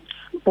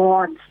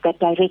boards that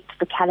direct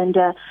the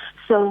calendar.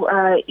 So,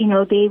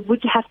 they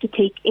would have to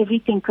take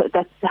everything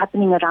that's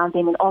happening around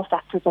them and all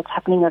factors that's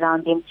happening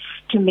around them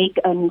to make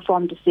an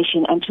informed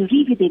decision and to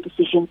review their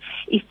decision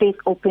if they've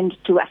opened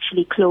to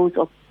actually close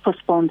or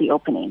postpone the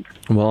opening.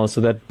 Well, so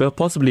that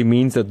possibly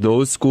means that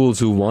those schools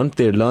who want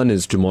their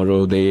learners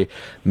tomorrow, they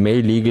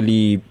may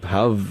legally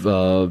have,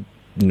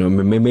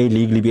 may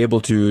legally be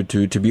able to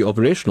be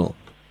operational.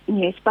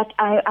 Yes, but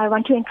I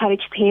want to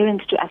encourage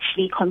parents to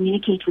actually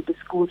communicate with the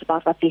schools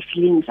about what their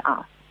feelings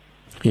are.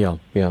 Yeah.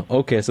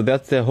 Okay, so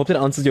that's. I hope that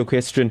answers your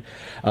question.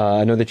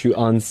 I know that you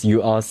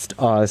asked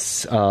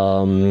us.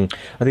 I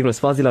think it was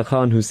Fazila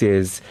Khan who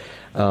says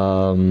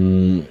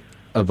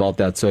about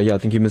that. So yeah, I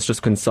think you must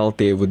just consult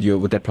there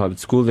with that private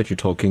school that you're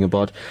talking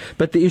about.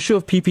 But the issue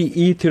of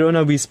PPE,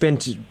 Tirona, we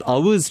spent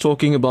hours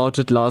talking about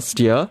it last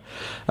year.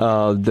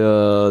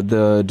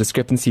 The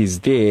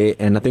discrepancies there,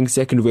 and I think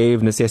second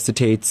wave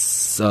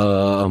necessitates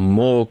a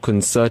more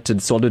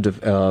concerted, solid,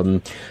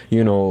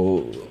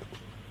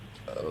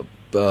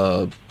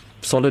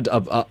 solid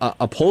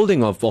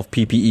upholding of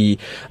PPE.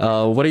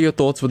 What are your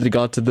thoughts with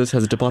regard to this?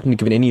 Has the department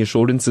given any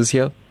assurances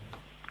here?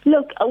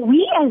 Look,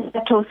 we as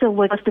TOSA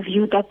was the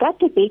view that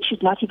debate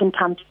should not even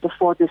come to the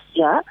fore this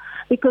year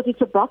because it's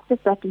a box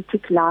that we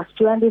took last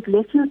year, and there's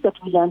lessons that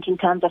we learned in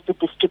terms of the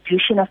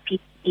distribution of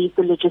PPEs,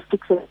 the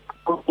logistics,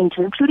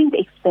 including the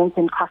expense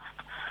and cost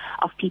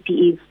of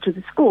PPEs to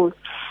the schools.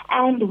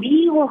 And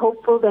we were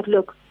hopeful that,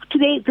 look,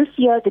 this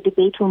year, the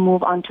debate will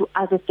move on to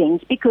other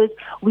things because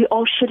we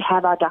all should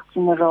have our ducks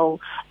in a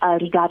row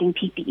regarding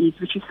PPEs,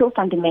 which is so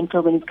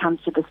fundamental when it comes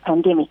to this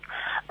pandemic.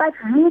 But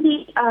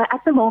really, at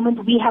the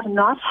moment, we have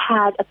not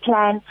had a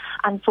plan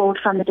unfold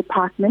from the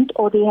department,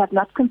 or they have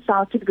not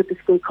consulted with the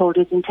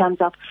stakeholders in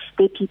terms of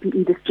their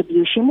PPE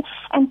distribution.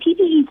 And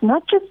PPE is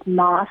not just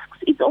masks;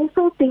 it's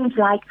also things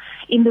like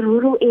in the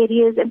rural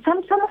areas and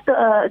some of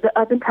the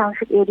urban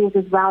township areas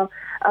as well,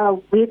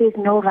 where there's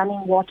no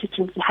running water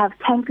to have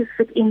tankers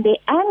fit in there,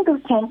 and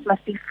those tanks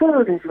must be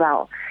filled as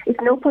well. It's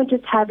no point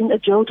just having a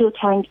JoJo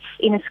tank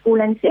in a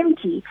school and it's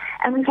empty.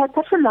 And we've had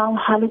such a long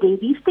holiday.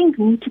 These things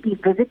need to be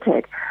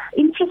visited.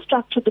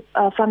 Infrastructure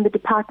from the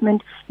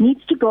department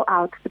needs to go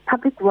out, the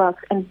public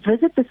works, and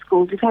visit the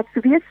schools. We've had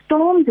severe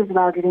storms as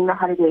well during the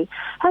holiday.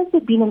 Has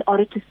there been an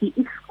audit to see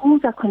if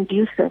schools are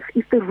conducive,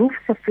 if the roofs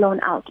have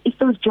flown out, if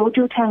those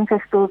JoJo tanks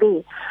are still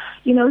there?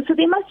 So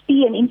there must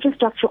be an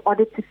infrastructure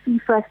audit to see,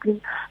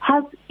 firstly,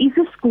 is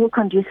the school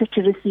conducive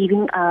to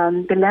receiving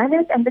the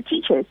learners and the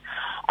teachers?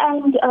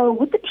 And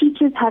with the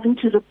teachers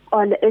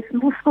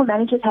school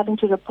managers having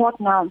to report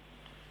now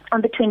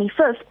on the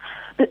 21st,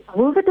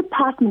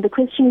 the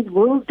question is,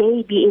 will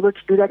they be able to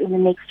do that in the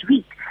next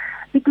week?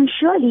 Because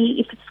surely,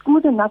 if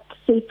schools are not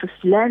safe for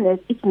learners,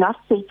 it's not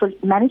safe for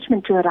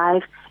management to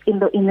arrive in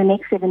the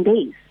next 7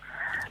 days.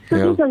 So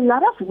there's a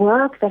lot of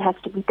work that has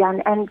to be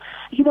done. And,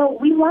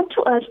 we want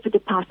to urge the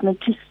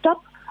department to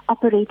stop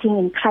operating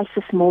in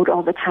crisis mode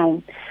all the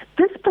time.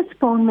 This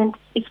postponement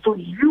is for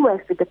you as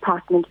the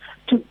department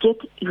to get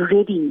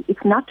ready.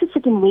 It's not to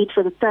sit and wait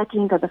for the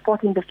 13th or the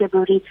 14th of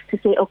February to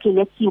say, okay,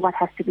 let's see what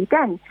has to be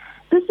done.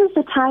 This is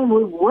the time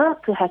where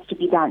work has to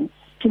be done.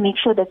 to make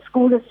sure that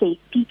schools are safe,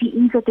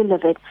 PPEs are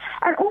delivered,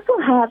 and also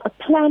have a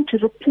plan to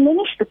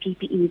replenish the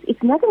PPEs.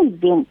 It's not an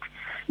event.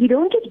 You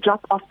don't just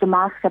drop off the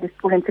masks at a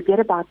school and forget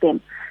about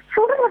them.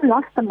 Children have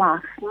lost the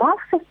masks.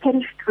 Masks have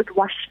perished with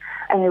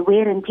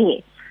wear and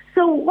tear.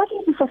 So what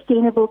is the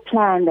sustainable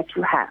plan that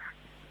you have?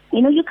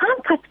 You know, you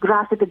can't cut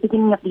grass at the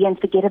beginning of the year and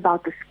forget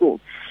about the school.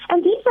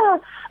 And these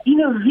are,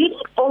 really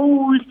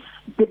old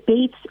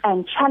debates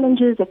and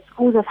challenges that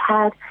schools have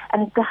had,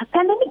 and the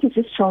pandemic has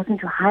just chosen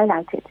to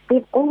highlight it.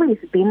 They've always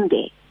been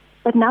there.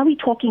 But now we're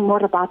talking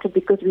more about it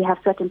because we have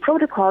certain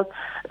protocols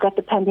that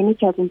the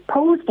pandemic has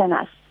imposed on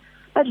us.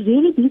 But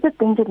really, these are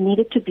things that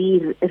needed to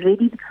be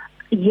ready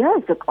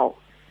years ago.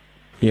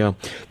 Yeah.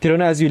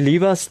 Tirona, as you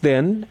leave us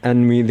then,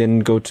 and we then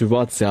go to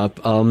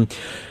WhatsApp,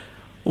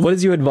 what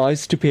is your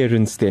advice to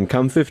parents then?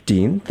 Come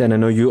 15th, and I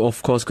know you're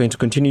of course going to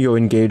continue your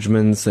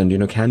engagements and,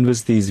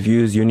 canvass these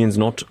views. Unions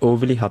not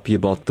overly happy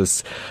about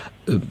this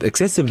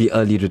excessively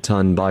early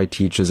return by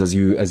teachers, as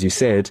you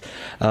said.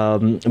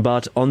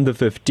 But on the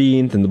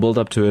 15th and the build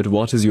up to it,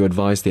 what is your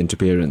advice then to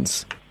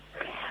parents?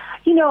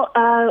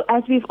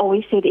 As we've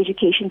always said,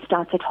 education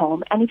starts at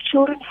home. And if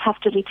children have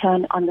to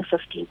return on the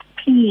 15th,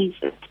 please,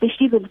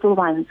 especially the little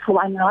ones who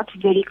are not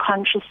very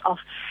conscious of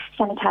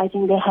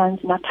sanitizing their hands,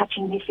 not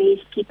touching their face,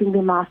 keeping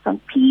their masks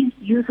on, please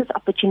use this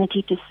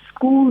opportunity to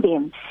school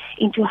them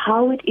into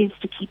how it is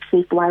to keep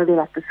safe while they're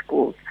at the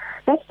schools.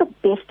 That's the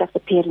best that the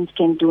parents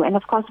can do. And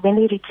of course, when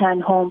they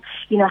return home,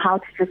 how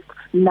to just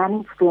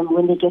manage them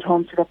when they get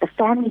home so that the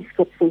families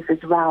get safe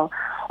as well.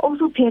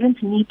 Also, parents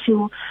need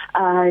to,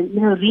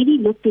 really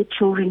let their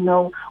children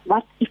know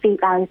what if they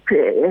are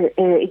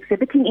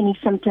exhibiting any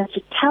symptoms,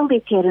 to tell their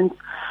parents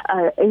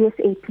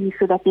ASAP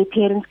so that their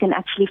parents can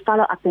actually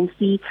follow up and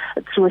see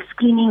through a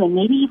screening and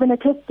maybe even a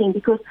testing,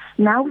 because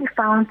now we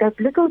found that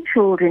little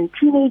children,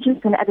 teenagers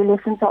and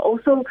adolescents are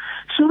also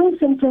showing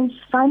symptoms,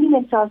 finding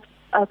themselves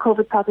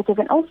COVID positive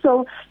and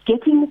also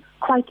getting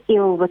quite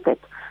ill with it.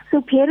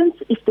 So parents,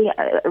 if they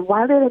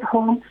while they're at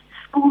home,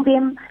 school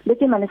them, let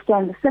them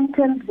understand the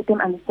symptoms, let them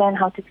understand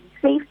how to be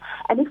safe.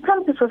 And if it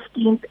comes to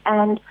 15th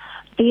and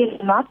they're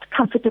not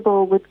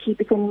comfortable with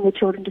sending their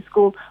children to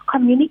school,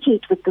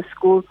 communicate with the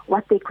school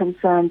what their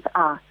concerns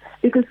are.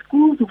 Because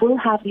schools will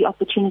have the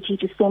opportunity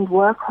to send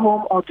work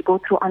home or to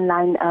go through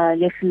online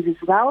lessons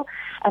as well.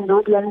 And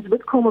those learners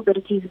with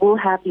comorbidities will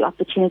have the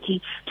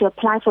opportunity to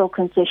apply for a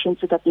concession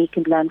so that they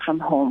can learn from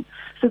home.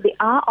 So there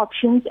are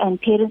options, and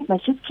parents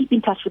must just keep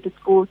in touch with the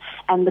school,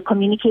 and the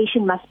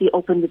communication must be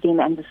open with them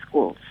and the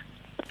schools.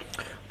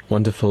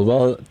 Wonderful.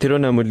 Well,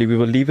 Tirona Mudli, we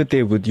will leave it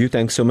there with you.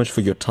 Thanks so much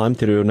for your time,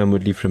 Tirona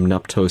Mudli from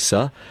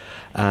Naptosa,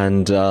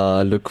 and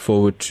look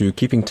forward to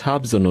keeping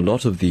tabs on a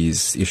lot of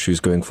these issues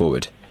going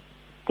forward.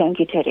 Thank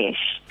you,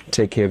 Taresh.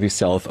 Take care of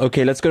yourself.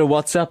 Okay, let's go to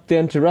WhatsApp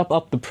then to wrap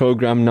up the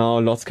program now.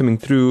 Lots coming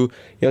through.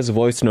 Here's a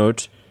voice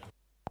note.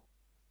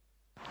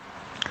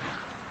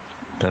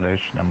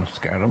 Taresh,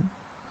 namaskaram.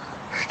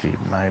 Steve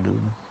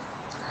Naidu.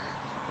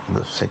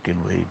 The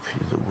second wave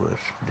is the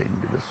worst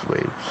dangerous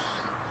waves.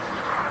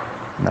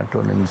 Not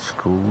only in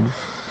schools,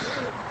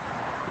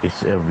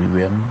 it's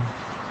everywhere.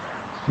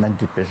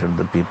 90% of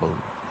the people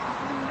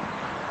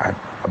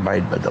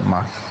abide by the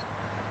mask.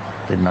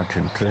 They're not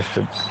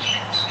interested.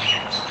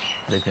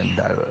 They can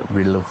die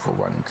will for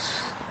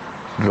once.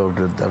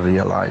 Rather they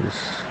realize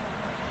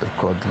they're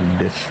causing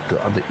death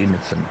to other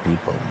innocent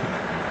people.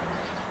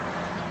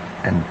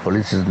 And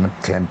police is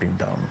not clamping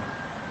down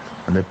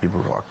on the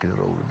people walking the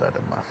road without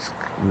a mask.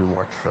 We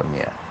watch from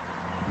here.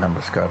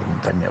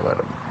 Namaskaram,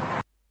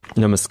 dhanyavaram.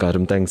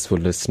 Namaskaram, thanks for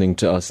listening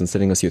to us and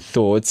sending us your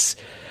thoughts.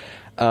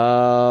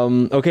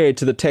 Okay,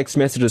 to the text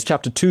messages.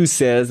 Chapter 2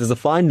 says, there's a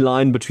fine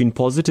line between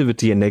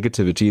positivity and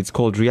negativity. It's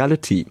called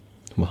reality.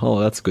 Wow,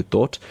 that's a good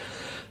thought.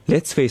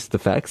 Let's face the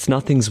facts.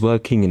 Nothing's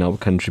working in our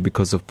country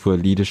because of poor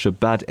leadership,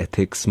 bad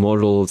ethics,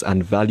 morals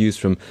and values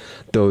from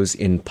those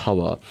in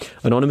power.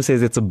 Anonymous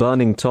says it's a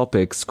burning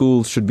topic.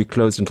 Schools should be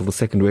closed until the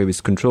second wave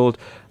is controlled.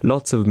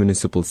 Lots of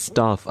municipal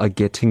staff are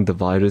getting the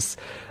virus.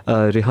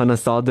 Rihanna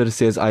Sadar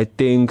says, I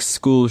think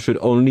schools should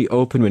only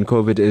open when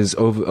COVID is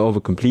over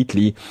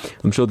completely.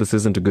 I'm sure this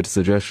isn't a good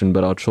suggestion,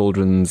 but our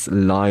children's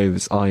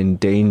lives are in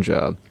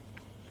danger.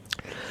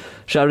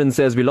 Sharon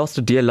says, we lost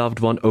a dear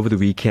loved one over the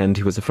weekend.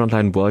 He was a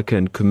frontline worker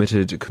and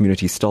committed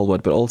community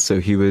stalwart, but also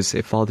he was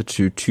a father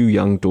to 2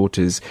 young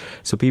daughters.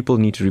 So people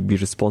need to be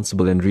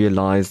responsible and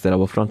realize that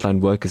our frontline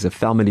workers have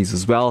families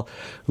as well.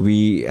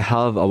 We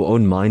have our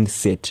own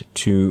mindset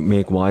to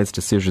make wise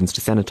decisions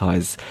to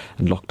sanitize,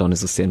 and lockdown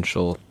is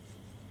essential.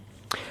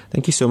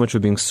 Thank you so much for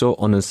being so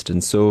honest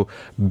and so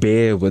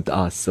bare with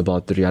us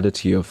about the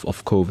reality of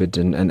COVID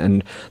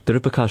and the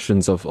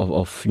repercussions of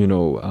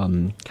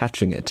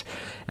catching it,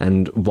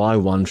 and why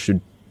one should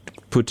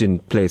put in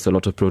place a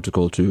lot of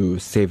protocol to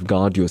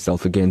safeguard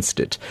yourself against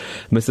it.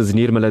 Mrs.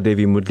 Nirmala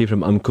Devi Mudli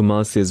from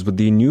Amkumar says, with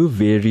the new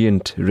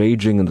variant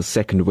raging in the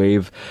second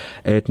wave,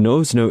 it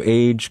knows no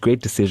age.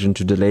 Great decision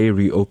to delay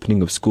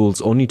reopening of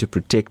schools only to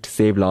protect,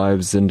 save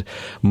lives, and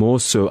more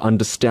so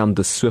understand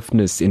the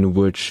swiftness in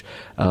which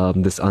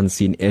this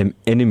unseen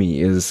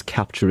enemy is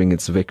capturing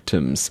its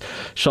victims.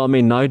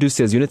 Charmaine Naidu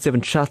says, Unit 7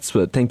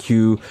 Chatsworth, thank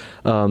you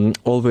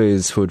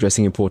always for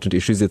addressing important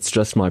issues. It's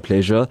just my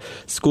pleasure.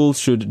 Schools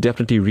should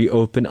definitely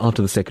reopen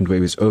after the second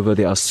wave is over.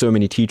 There are so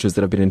many teachers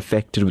that have been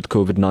infected with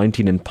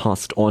COVID-19 and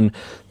passed on.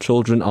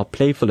 Children are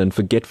playful and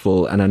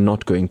forgetful and are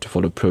not going to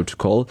follow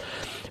protocol.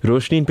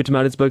 Roshni in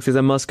Pietermaritzburg says,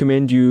 I must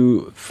commend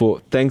you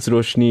for... Thanks,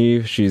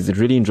 Roshni. She's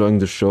really enjoying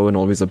the show and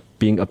always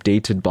being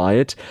updated by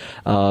it.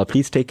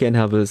 Please take care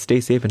and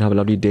stay safe and have a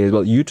lovely day as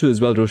well. You too as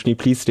well, Roshni.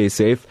 Please stay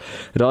safe.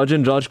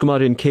 Rajan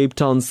Rajkumar in Cape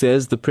Town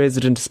says, the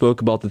President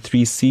spoke about the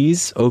 3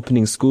 C's.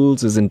 Opening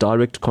schools is in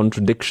direct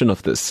contradiction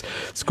of this.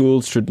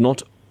 Schools should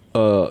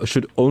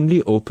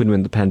only open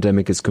when the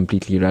pandemic is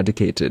completely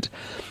eradicated.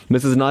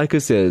 Mrs.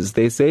 Naika says,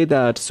 they say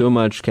that so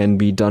much can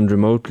be done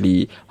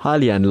remotely.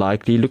 Highly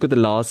unlikely. Look at the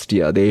last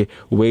year. They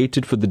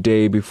waited for the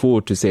day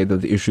before to say that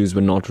the issues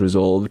were not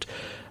resolved.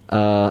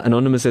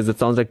 Anonymous says, it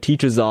sounds like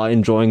teachers are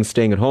enjoying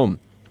staying at home.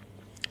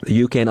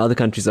 The UK and other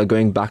countries are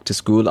going back to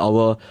school.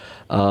 Our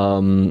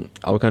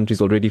country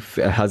already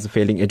has a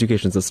failing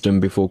education system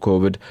before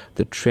COVID.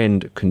 The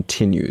trend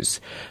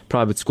continues.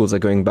 Private schools are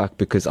going back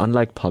because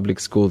unlike public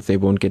schools, they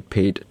won't get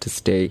paid to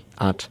stay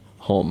at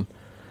home.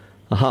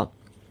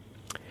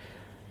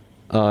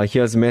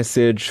 Here's a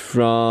message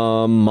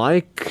from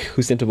Mike,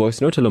 who sent a voice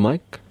note. Hello,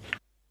 Mike.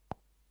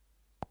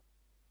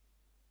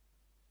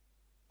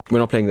 We're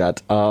not playing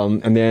that.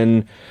 And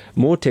then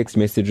more text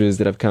messages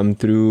that have come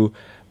through.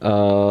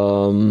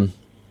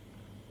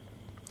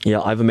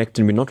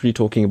 Ivermectin, we're not really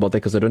talking about that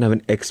because I don't have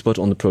an expert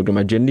on the program.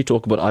 I generally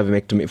talk about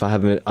ivermectin if I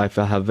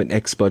have an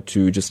expert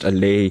to just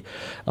allay,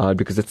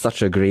 because it's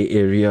such a grey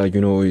area. You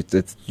know, you've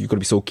got to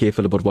be so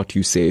careful about what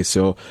you say.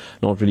 So,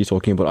 not really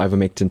talking about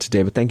ivermectin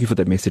today. But thank you for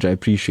that message. I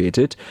appreciate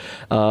it.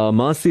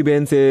 Marcy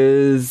Ben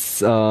says,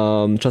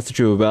 trusted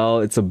you well.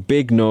 It's a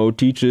big no.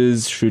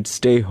 Teachers should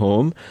stay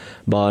home,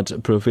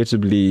 but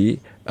preferably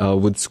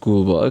with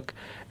schoolwork,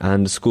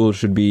 and school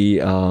should be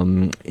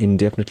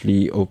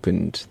indefinitely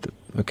opened.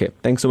 Okay,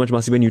 thanks so much,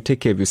 Masiben. You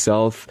take care of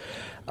yourself.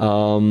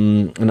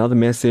 Another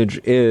message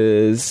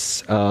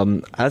is,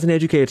 as an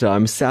educator,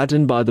 I'm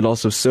saddened by the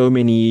loss of so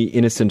many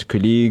innocent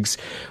colleagues.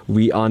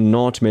 We are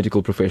not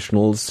medical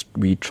professionals.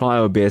 We try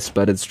our best,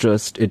 but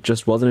it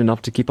just wasn't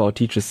enough to keep our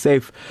teachers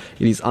safe.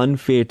 It is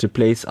unfair to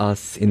place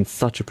us in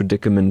such a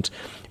predicament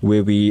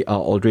where we are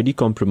already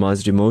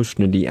compromised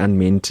emotionally and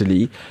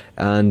mentally,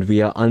 and we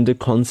are under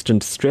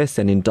constant stress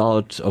and in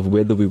doubt of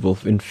whether we will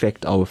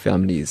infect our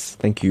families.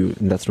 Thank you.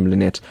 And that's from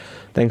Lynette.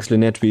 Thanks,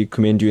 Lynette. We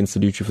commend you and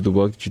salute you for the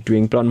work that you're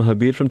doing. Pran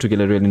Mahabir from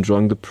Tugela Rail,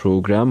 enjoying the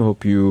program.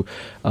 Hope you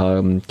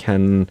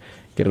can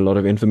get a lot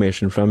of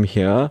information from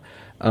here.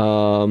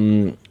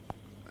 So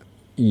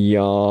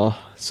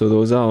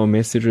those are our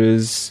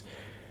messages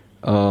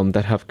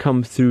that have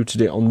come through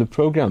today on the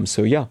program.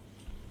 So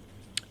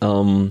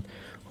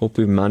hope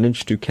we've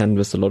managed to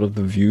canvass a lot of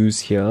the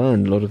views here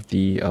and a lot of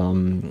the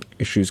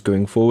issues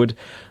going forward.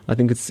 I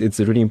think it's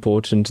really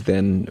important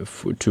then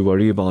to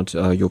worry about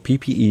your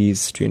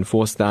PPEs, to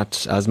enforce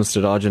that. As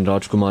Mr. Rajan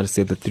Rajkumar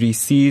said, the 3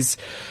 C's,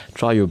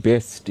 try your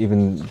best,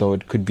 even though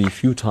it could be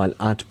futile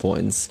at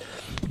points,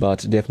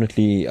 but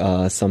definitely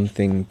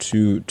something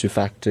to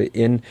factor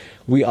in.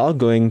 We are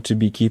going to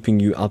be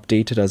keeping you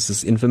updated as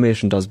this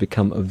information does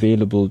become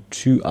available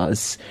to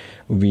us.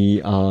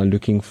 We are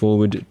looking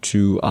forward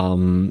to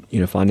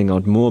finding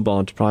out more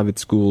about private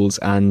schools,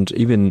 and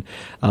even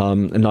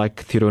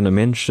like Thirona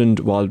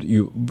mentioned,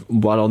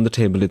 while on the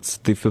table it's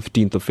the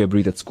 15th of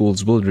February that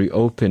schools will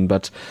reopen,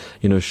 but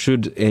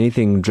should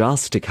anything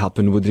drastic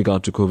happen with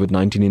regard to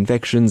COVID-19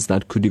 infections,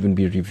 that could even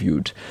be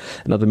reviewed.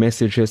 Another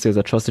message here says,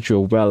 I trust that you're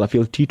well. I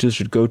feel teachers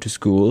should go to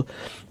school,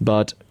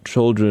 but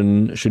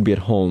children should be at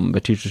home.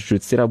 But teachers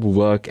should set up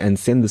work and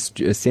send it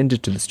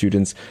to the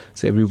students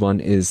so everyone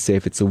is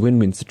safe. It's a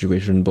win-win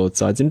situation on both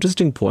sides.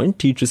 Interesting point.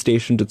 Teachers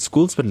stationed at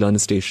schools, but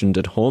learners stationed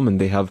at home,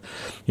 and they have,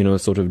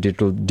 sort of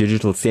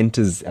digital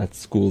centers at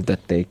school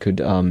that they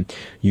could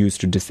use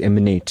to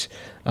disseminate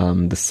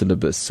the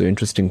syllabus. So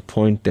interesting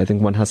point. I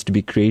think one has to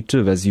be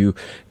creative as you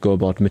go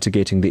about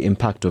mitigating the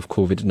impact of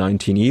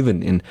COVID-19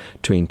 even in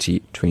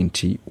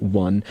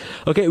 2021.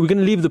 Okay, we're going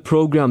to leave the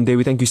program there.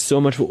 We thank you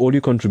so much for all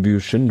your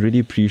contribution. Really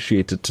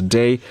appreciate it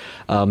today.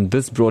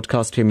 This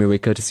broadcast came away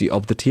courtesy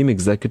of the team,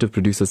 executive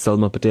producer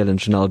Selma Patel and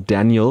Chanel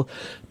Daniel.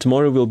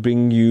 Tomorrow we'll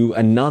bring you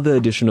another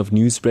edition of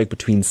Newsbreak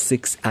between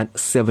 6 and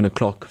 7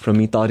 o'clock. From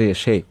me,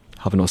 Taresh. Hey,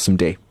 have an awesome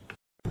day.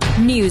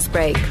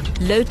 Newsbreak,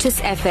 Lotus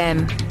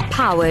FM,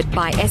 powered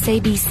by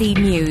SABC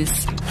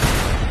News.